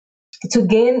to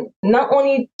gain not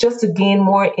only just to gain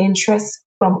more interest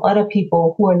from other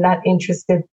people who are not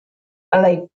interested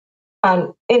like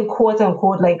in quote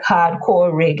unquote like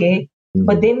hardcore reggae,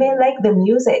 but they may like the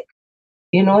music.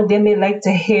 You know, they may like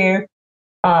to hear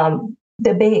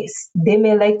the bass. They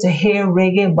may like to hear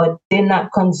reggae, but they're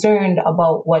not concerned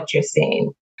about what you're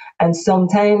saying. And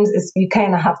sometimes you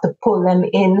kind of have to pull them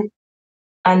in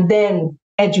and then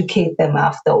educate them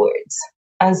afterwards.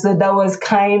 And so that was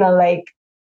kind of like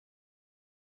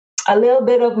a little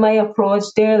bit of my approach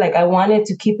there. Like I wanted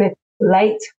to keep it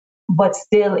light, but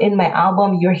still in my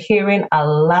album, you're hearing a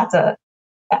lot of,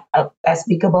 I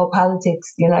speak about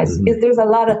politics, you know, there's a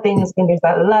lot of things and there's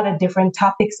a lot of different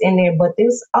topics in there, but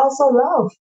there's also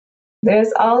love.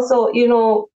 There's also, you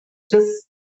know, just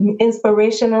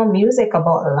inspirational music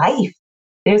about life.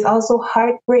 There's also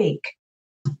heartbreak.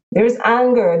 There's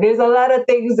anger. There's a lot of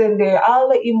things in there, all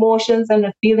the emotions and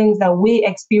the feelings that we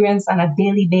experience on a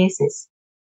daily basis.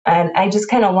 And I just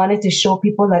kind of wanted to show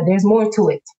people that there's more to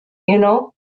it. You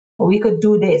know, we could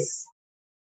do this.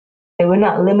 And we're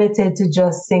not limited to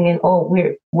just singing, oh,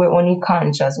 we're only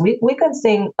conscious. We can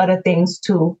sing other things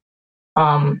too.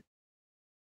 And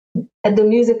the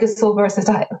music is so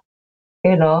versatile,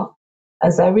 you know.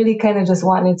 As I really kind of just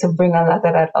wanted to bring a lot of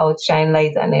that out, shine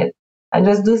light on it, and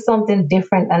just do something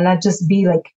different and not just be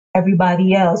like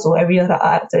everybody else or every other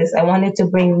artist. I wanted to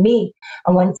bring me.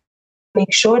 I wanted to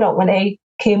make sure that when I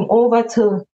came over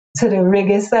to the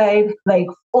reggae side, like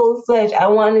full-fledged, I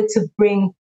wanted to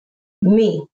bring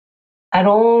me. I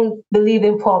don't believe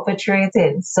in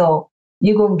perpetrated. So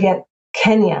you're going to get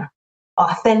Kenya,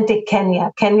 authentic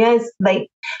Kenya. Kenya is like,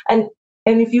 and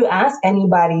if you ask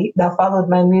anybody that followed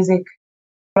my music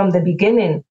from the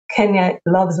beginning, Kenya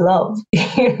loves love.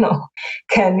 You know,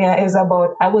 Kenya is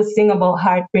about, I would sing about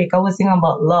heartbreak. I would sing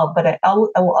about love, but I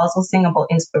will also sing about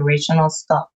inspirational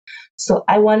stuff. So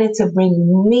I wanted to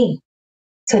bring me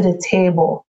to the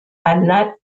table and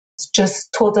not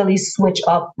just totally switch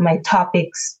up my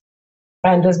topics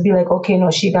and just be like, okay,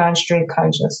 no, she gone straight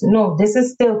conscious. No, this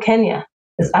is still Kenya.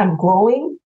 I'm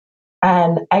growing.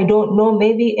 And I don't know,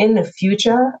 maybe in the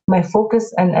future, my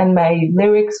focus and my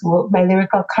lyrics, my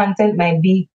lyrical content might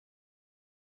be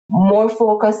more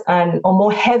focused on or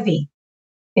more heavy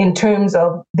in terms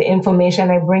of the information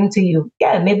I bring to you.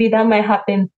 Yeah, maybe that might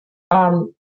happen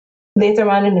later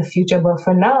on in the future. But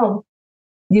for now,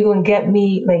 you're going to get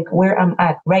me like where I'm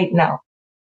at right now,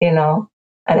 you know?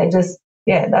 And I just,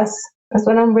 yeah, that's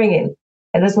what I'm bringing.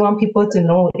 I just want people to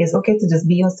know it's okay to just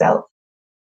be yourself.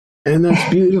 And that's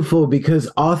beautiful because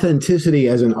authenticity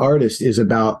as an artist is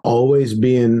about always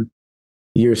being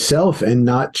yourself and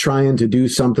not trying to do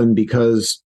something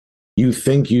because you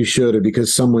think you should or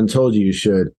because someone told you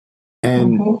should.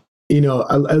 And, you know,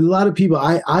 a lot of people,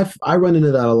 I run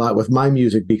into that a lot with my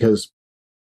music because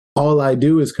all I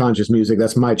do is conscious music.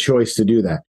 That's my choice to do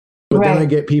that. But then I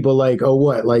get people like, oh,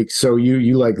 what? Like, so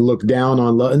you like look down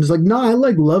on love. And it's like, no, I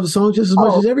like love songs just as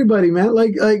much as everybody, man.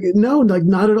 Like, no, like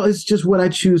not at all. It's just what I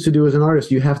choose to do as an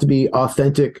artist. You have to be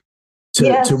authentic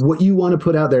to what you want to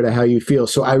put out there, to how you feel.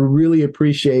 So I really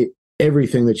appreciate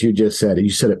everything that you just said. You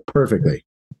said it perfectly.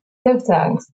 Good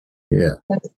songs. Yeah.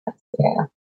 Yeah.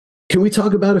 Can we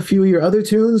talk about a few of your other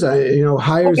tunes?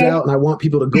 Hire's out, and I want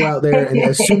people to go out there. And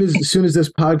as soon as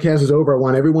this podcast is over, I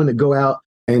want everyone to go out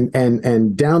and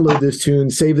download this tune,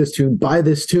 save this tune, buy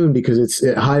this tune because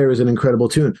Hire is an incredible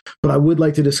tune. But I would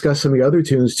like to discuss some of your other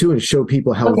tunes too and show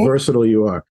people how versatile you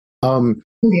are.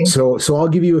 So I'll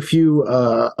give you a few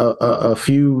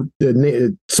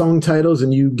song titles,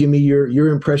 and you give me your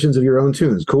impressions of your own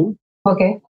tunes. Cool?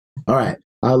 Okay. All right.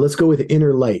 Let's go with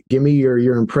Inner Light. Give me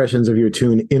your impressions of your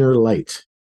tune, Inner Light.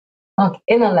 Okay,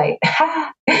 Inner Light.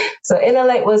 So Inner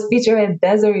Light was featuring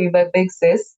Desiree by Big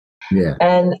Sis. Yeah.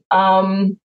 And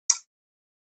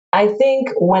I think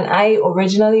when I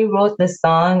originally wrote the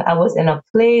song, I was in a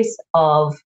place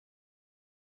of,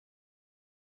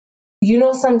 you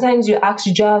know, sometimes you ask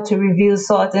God to reveal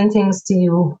certain things to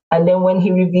you. And then when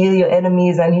he reveals your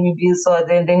enemies and he reveals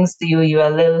certain things to you, you're a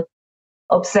little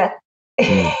upset,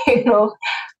 you know.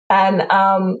 And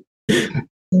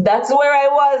that's where I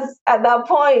was at that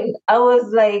point. I was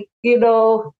like, you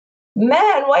know,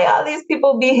 man, why are these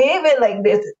people behaving like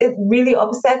this? It really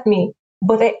upset me.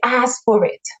 But I asked for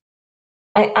it.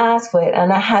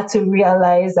 And I had to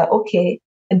realize that, okay,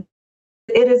 it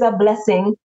is a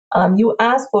blessing You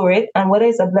ask for it, and whether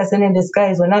it's a blessing in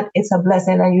disguise or not, it's a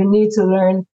blessing, and you need to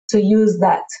learn to use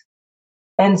that.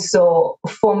 And so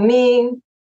for me,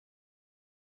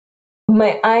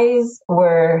 my eyes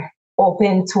were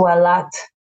open to a lot,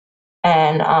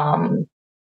 and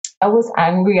I was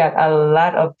angry at a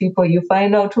lot of people. You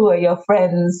find out who are your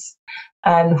friends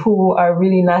and who are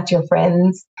really not your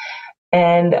friends.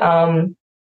 And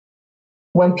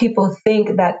when people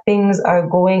think that things are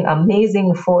going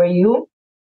amazing for you,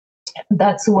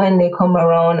 that's when they come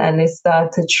around and they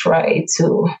start to try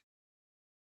to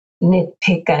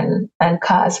nitpick and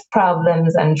cause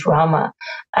problems and drama.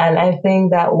 And I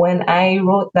think that when I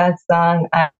wrote that song,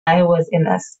 I was in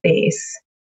a space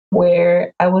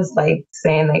where I was like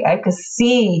saying, like, I could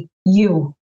see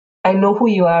you. I know who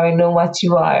you are. I know what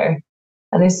you are.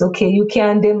 And it's okay. You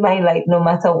can't dim my light no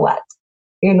matter what.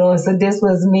 So this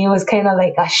was me. It was kind of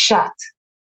like a shot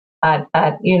at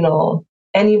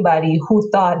anybody who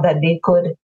thought that they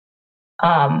could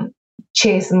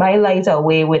chase my light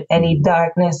away with any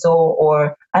darkness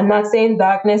or I'm not saying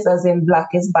darkness as in black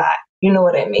is bad. You know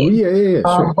what I mean? Yeah.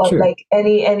 Sure, but sure. like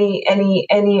any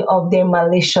of their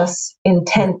malicious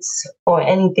intents or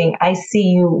anything, I see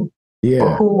you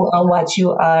for who and what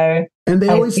you are. And they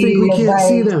always think we can't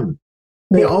see them.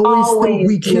 They always think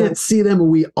we can't see them, and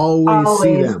we always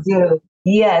see them. Do.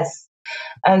 Yes.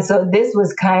 And so this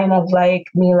was kind of like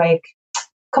me, like,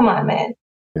 come on, man.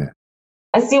 Yeah.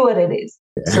 I see what it is.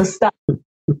 Yeah. So stop. And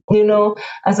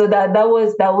so that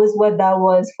was what that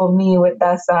was for me with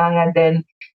that song. And then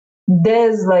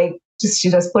there's like she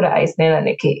just put an icing on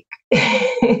the cake.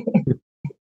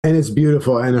 And it's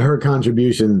beautiful, and her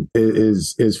contribution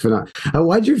is phenomenal.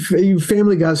 Why'd your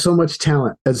family got so much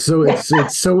talent? It's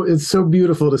so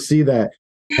beautiful to see that.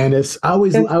 And I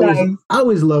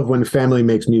always love when family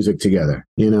makes music together.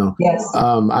 Yes.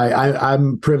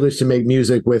 I'm privileged to make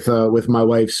music with my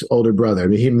wife's older brother. I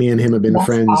mean, me and him have been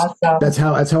friends. Awesome. That's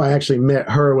how I actually met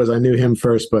her. I knew him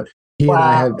first, but he and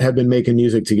I have been making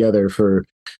music together for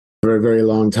a very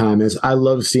long time. I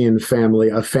love seeing a family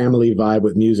vibe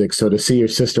with music. So to see your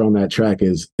sister on that track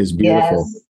is beautiful.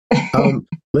 Yes.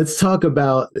 Let's talk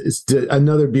about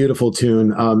another beautiful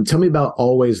tune. Tell me about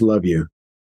Always Love You.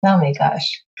 Oh my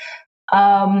gosh.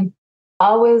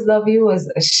 Always Love You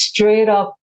was a straight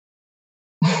up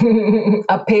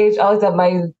a page out of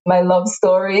my love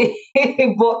story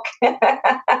book. It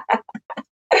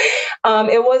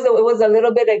was a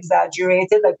little bit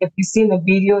exaggerated. Like if you've seen the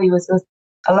video, it was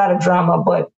a lot of drama,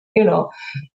 but it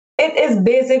is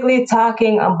basically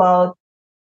talking about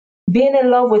being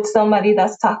in love with somebody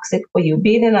that's toxic for you,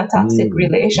 being in a toxic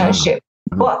relationship,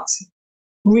 but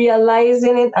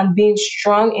realizing it and being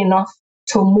strong enough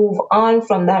to move on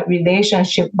from that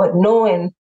relationship, but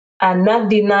knowing and not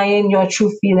denying your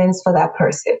true feelings for that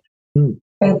person.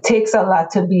 It takes a lot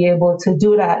to be able to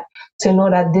do that, to know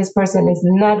that this person is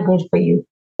not good for you,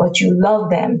 but you love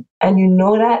them and you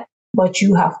know that, but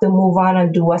you have to move on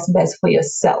and do what's best for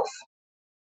yourself,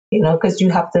 because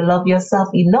you have to love yourself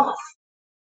enough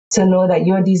to know that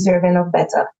you're deserving of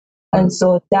better. And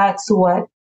so that's what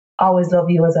Always Love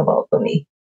You was about for me.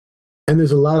 And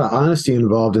there's a lot of honesty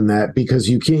involved in that, because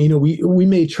you can't, we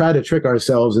may try to trick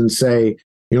ourselves and say,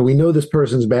 we know this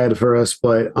person's bad for us,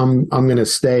 but I'm going to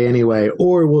stay anyway.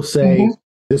 Or we'll say,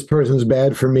 this person's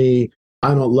bad for me,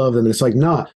 I don't love them. And it's like,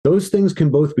 nah, those things can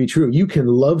both be true. You can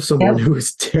love someone who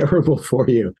is terrible for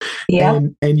you.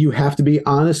 And you have to be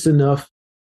honest enough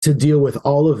to deal with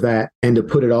all of that and to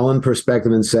put it all in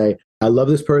perspective and say, I love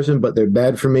this person, but they're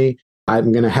bad for me.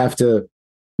 I'm going to have to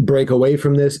break away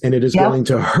from this, and it is going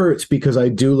to hurt because I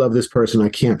do love this person. I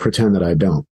can't pretend that I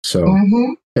don't. So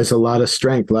it's a lot of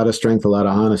strength, a lot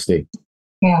of honesty.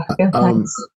 Yeah.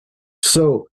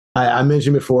 So I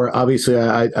mentioned before, obviously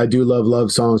I do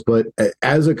love songs, but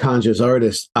as a conscious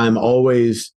artist, I'm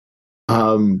always,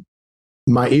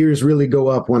 my ears really go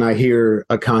up when I hear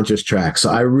a conscious track. So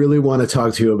I really want to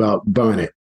talk to you about Burn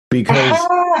It, because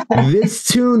this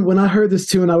tune, when I heard this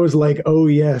tune, I was like, oh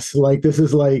yes, like this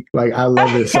is like I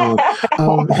love this song.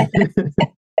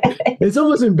 It's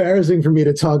almost embarrassing for me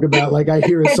to talk about, like I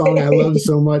hear a song I love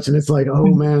so much and it's like, oh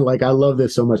man, like I love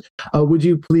this so much. Would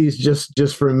you please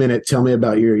just for a minute tell me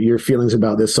about your feelings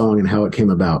about this song and how it came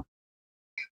about?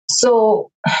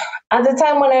 So at the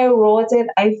time when I wrote it,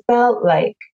 I felt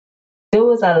like there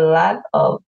was a lot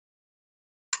of,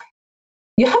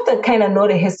 you have to kind of know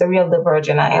the history of the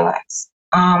Virgin Islands.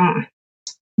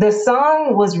 The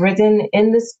song was written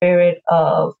in the spirit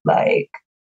of like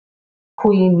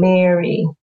Queen Mary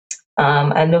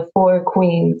and the four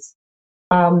queens.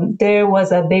 There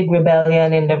was a big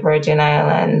rebellion in the Virgin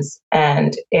Islands,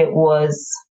 and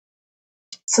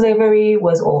slavery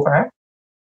was over.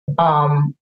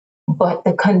 But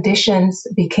the conditions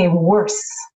became worse.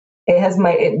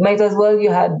 It might as well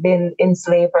you had been in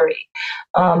slavery,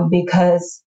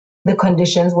 because the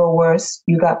conditions were worse.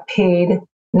 You got paid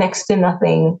next to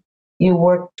nothing.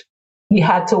 You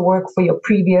had to work for your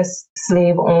previous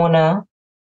slave owner.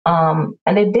 And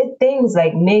it did things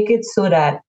like make it so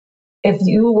that if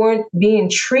you weren't being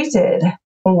treated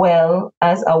well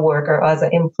as a worker, as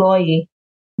an employee,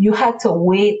 you had to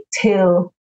wait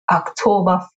till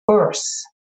October 1st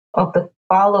of the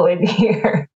following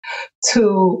year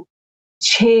to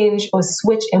change or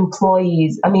switch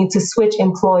to switch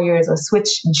employers or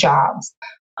switch jobs.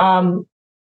 And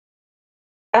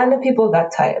the people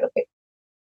got tired of it,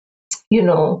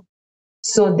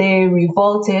 so they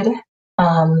revolted.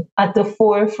 At the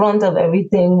forefront of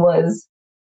everything was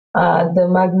the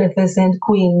magnificent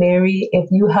Queen Mary. If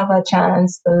you have a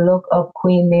chance to look up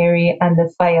Queen Mary and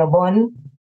the Fire Bun,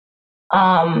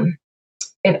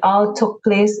 it all took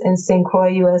place in St. Croix,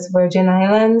 U.S. Virgin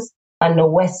Islands, on the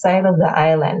west side of the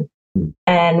island.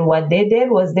 And what they did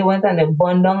was they went and they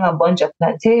burned down a bunch of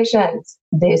plantations.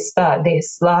 They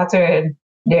slaughtered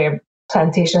their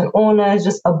plantation owners,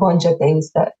 just a bunch of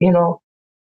things that,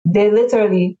 they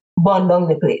literally burned down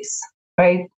the place,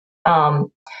 right?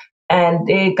 And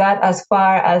they got as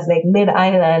far as like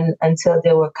mid-island until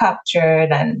they were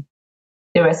captured, and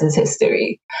the rest is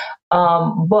history.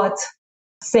 But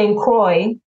St.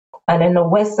 Croix, and then the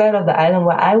west side of the island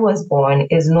where I was born,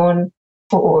 is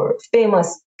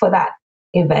famous for that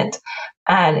event.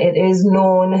 And it is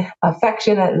known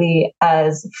affectionately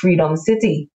as Freedom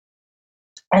City.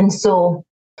 And so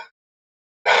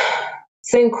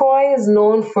St. Croix is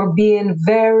known for being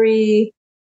very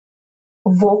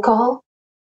vocal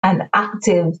and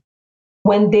active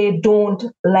when they don't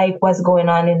like what's going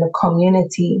on in the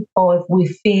community, or if we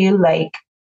feel like,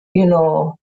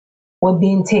 we're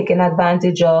being taken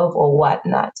advantage of or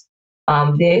whatnot.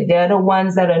 They're the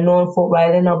ones that are known for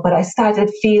riling up. But I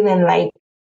started feeling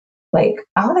like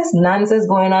all this nonsense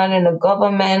going on in the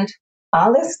government,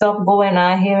 all this stuff going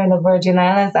on here in the Virgin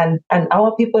Islands, and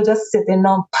our people just sitting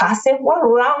on passive. What's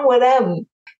wrong with them?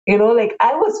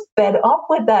 I was fed up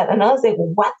with that. And I was like,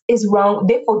 what is wrong?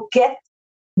 They forget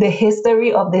the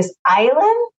history of this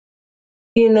island,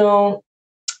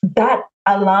 that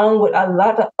along with a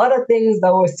lot of other things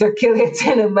that were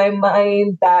circulating in my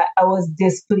mind that I was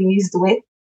displeased with.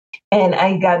 And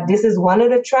this is one of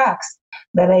the tracks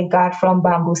that I got from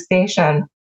Bamboo Station.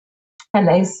 And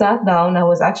I sat down. I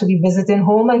was actually visiting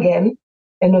home again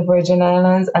in the Virgin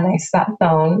Islands. And I sat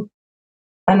down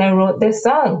and I wrote this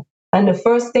song. And the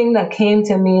first thing that came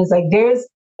to me is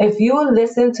if you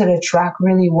listen to the track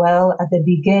really well at the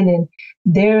beginning,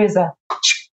 there is a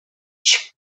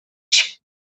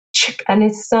and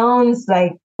it sounds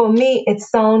like, for me, it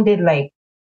sounded like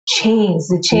chains,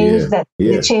 the chains that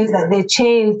they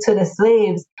chained to the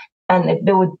slaves, and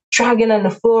they were dragging on the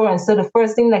floor. And so the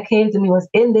first thing that came to me was,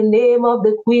 in the name of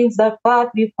the queens that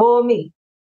fought before me,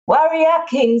 warrior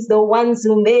kings, the ones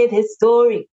who made his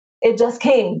story. It just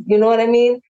came, you know what I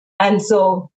mean? And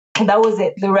so that was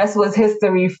it. The rest was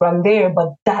history from there. But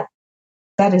that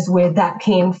is where that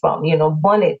came from,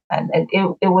 Bonnet. And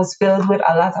it was filled with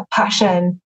a lot of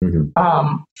passion,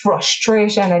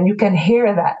 frustration, and you can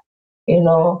hear that,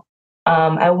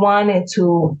 I wanted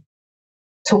to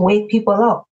wake people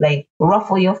up, like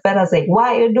ruffle your feathers, like, what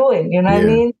are you doing? You know what I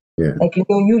mean? Yeah. Like,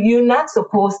 you're not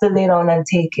supposed to lay down and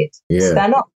take it. Yeah.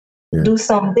 Stand up, do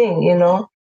something,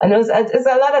 And it's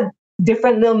a lot of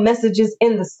different little messages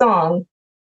in the song.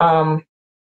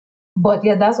 But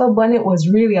yeah, that's what Bonnet was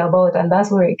really about, and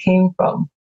that's where it came from.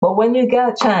 But when you get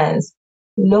a chance,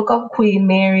 look up Queen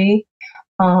Mary,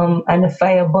 and the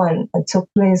Fire Bun. It took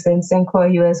place in St. Croix,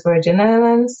 U.S. Virgin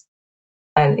Islands,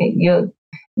 and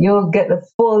you'll get the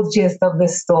full gist of the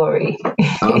story.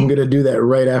 I'm gonna do that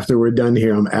right after we're done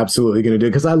here. I'm absolutely gonna do it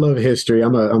because I love history.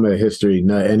 I'm a history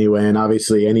nut anyway, and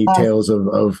obviously any tales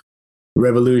of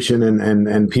revolution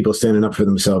and people standing up for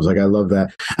themselves. Like, I love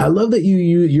that. I love that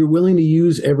you're willing to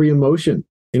use every emotion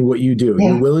in what you do. Yeah.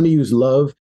 You're willing to use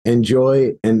love and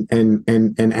joy and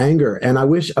anger. And I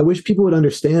wish people would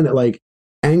understand that, like,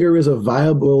 anger is a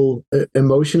viable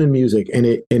emotion in music, and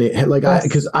it like,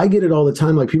 because I get it all the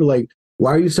time. Like, people are like,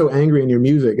 why are you so angry in your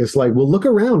music? It's like, well, look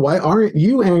around. Why aren't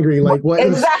you angry? Like, what?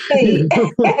 Exactly.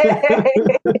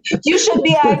 You should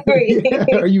be angry.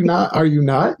 Are you not?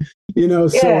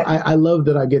 So I love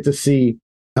that I get to see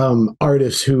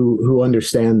artists who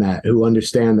understand that,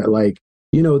 like,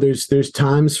 there's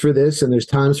times for this and there's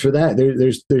times for that.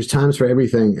 There's times for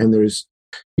everything. And there's,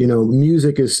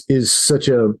 music is such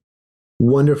a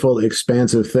wonderful,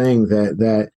 expansive thing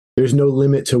that there's no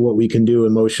limit to what we can do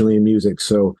emotionally in music.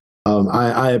 So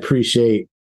I appreciate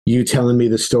you telling me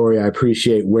the story. I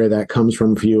appreciate where that comes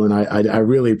from for you, and I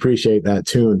really appreciate that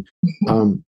tune.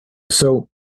 So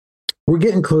we're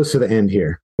getting close to the end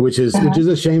here, which is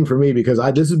a shame for me because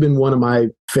this has been one of my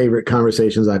favorite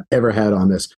conversations I've ever had on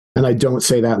this, and I don't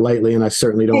say that lightly, and I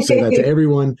certainly don't say that to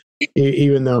everyone,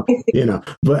 even though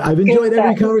But I've enjoyed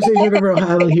every conversation I've ever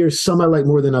had on here. Some I like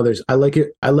more than others. I like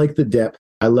it. I like the depth.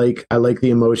 I like the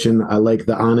emotion. I like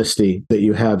the honesty that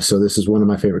you have. So this is one of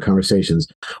my favorite conversations.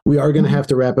 We are going to have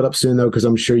to wrap it up soon, though, because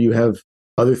I'm sure you have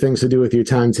other things to do with your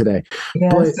time today.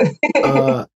 Yes.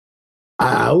 But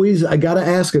I got to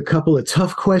ask a couple of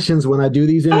tough questions when I do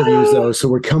these interviews, though. So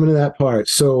we're coming to that part.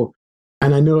 So,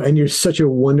 and I know, and you're such a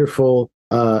wonderful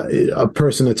a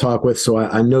person to talk with. So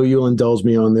I know you'll indulge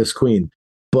me on this, Queen.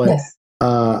 But Yes.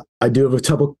 I do have a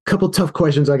couple tough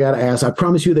questions I got to ask. I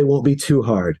promise you they won't be too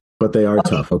hard, but they are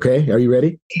tough. Okay. Are you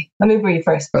ready? Okay. Let me breathe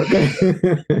first. Okay.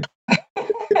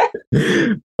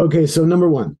 Okay. So number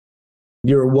one,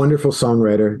 you're a wonderful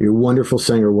songwriter. You're a wonderful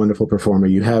singer, wonderful performer.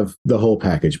 You have the whole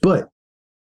package. But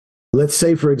let's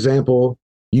say, for example,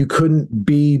 you couldn't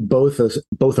be both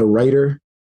a writer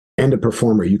and a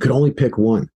performer. You could only pick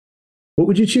one. What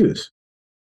would you choose?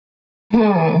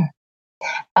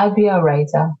 I'd be a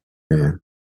writer. Yeah.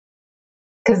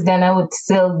 Because then I would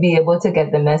still be able to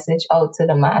get the message out to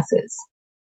the masses.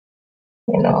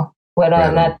 Whether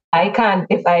or not I can't,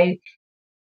 if I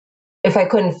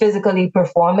couldn't physically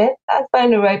perform it, I'd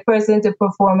find the right person to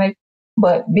perform it.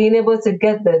 But being able to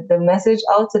get the message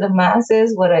out to the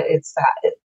masses, whether it's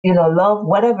love,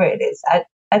 whatever it is,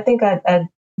 I think I'd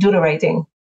do the right thing.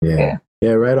 Yeah.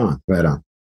 Right on.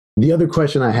 The other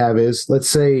question I have is, let's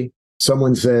say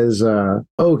someone says,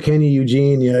 "Oh, Kenya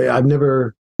Eugene, I've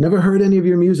never heard any of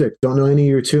your music, don't know any of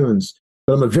your tunes,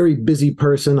 but I'm a very busy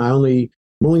person. I'm only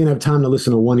gonna have time to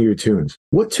listen to one of your tunes."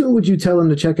 What tune would you tell them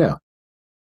to check out?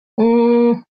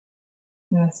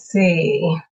 Let's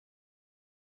see.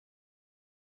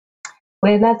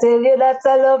 When I tell you that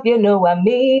I love you, I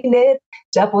mean it.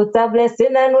 Jah put a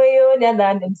blessing and we own and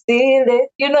them steal it.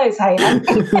 It's high.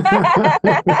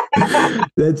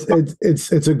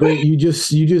 It's a great. You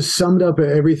just summed up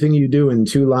everything you do in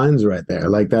 2 lines right there.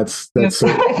 Like that's so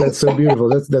beautiful.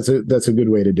 That's a good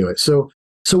way to do it. So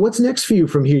what's next for you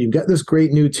from here? You've got this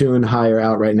great new tune, Higher,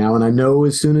 out right now, and I know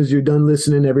as soon as you're done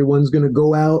listening, everyone's going to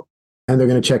go out and they're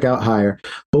going to check out Higher.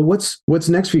 But what's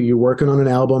next for you? You're working on an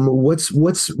album. What's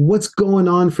going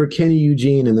on for Kenya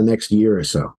Eugene in the next year or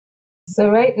so? So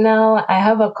right now, I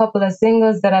have a couple of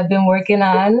singles that I've been working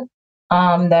on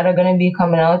that are going to be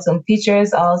coming out, some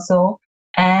features also.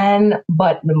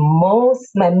 But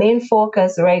my main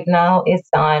focus right now is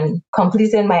on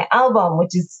completing my album,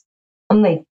 which is, I'm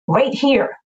like right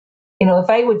here. If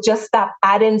I would just stop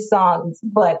adding songs,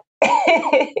 but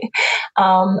I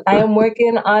am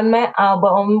working on my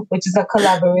album, which is a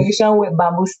collaboration with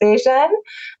Bamboo Station,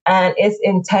 and it's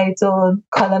entitled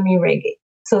Color Me Reggae.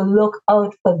 So look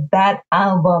out for that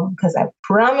album, because I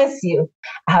promise you,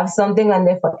 I have something on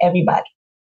there for everybody.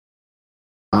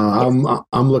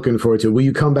 I'm looking forward to it. Will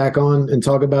you come back on and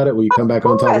talk about it? Will you come back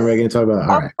on Talking Reggae and talk about it?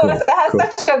 All right, course. Cool, I had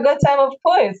such a good time, of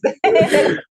course.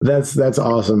 That's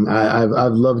awesome.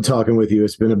 I've loved talking with you.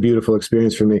 It's been a beautiful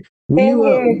experience for me.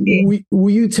 Will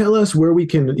you tell us where we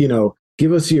can,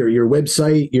 give us your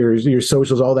website, your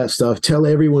socials, all that stuff. Tell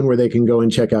everyone where they can go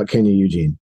and check out Kenya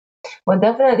Eugene. Well,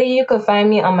 definitely you can find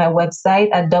me on my website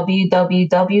at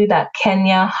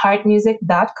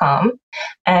www.kenyaheartmusic.com.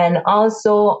 And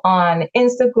also on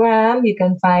Instagram, you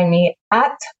can find me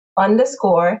at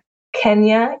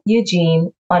 _Kenya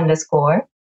Eugene _.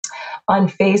 On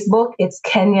Facebook, it's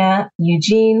Kenya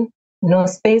Eugene, no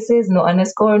spaces, no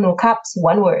underscore, no caps,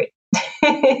 one word.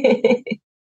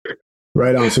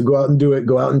 Right on. So go out and do it.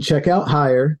 Go out and check out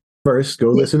Higher. First, go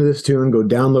listen to this tune, go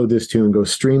download this tune, go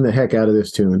stream the heck out of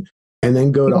this tune, and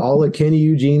then go to all of Kenya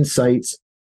Eugene's sites,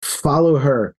 follow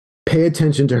her, pay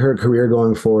attention to her career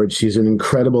going forward. She's an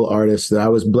incredible artist that I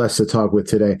was blessed to talk with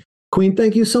today. Queen,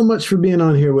 thank you so much for being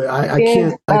on here. I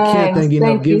can't thank you enough.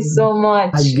 Thank you so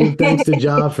much. I give thanks to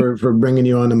Jah for bringing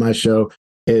you onto my show.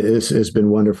 It's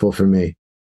been wonderful for me.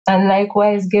 And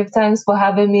likewise, give thanks for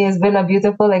having me. It's been a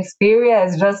beautiful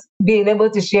experience, just being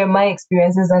able to share my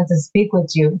experiences and to speak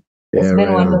with you. It's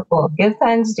been wonderful. Give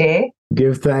thanks, Jay.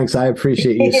 Give thanks. I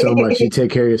appreciate you so much. You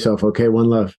take care of yourself, okay? One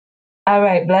love. All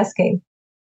right. Bless King.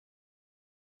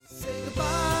 Say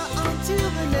goodbye until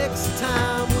the next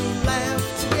time we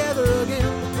laugh together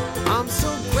again. I'm so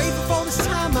grateful for this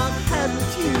time I've had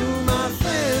with you, my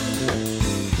friend.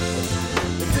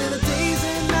 It's been a days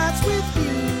and nights with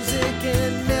music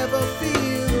and never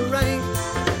feel the rain.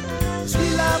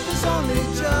 Sweet life is only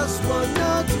just one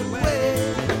nudge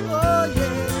away. Oh,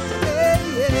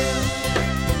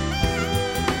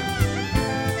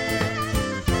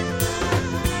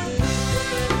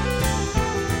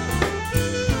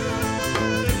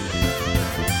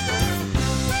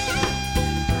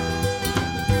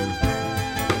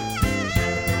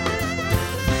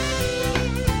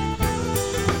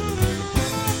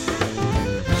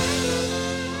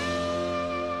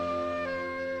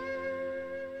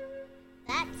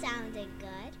 sounded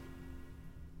good.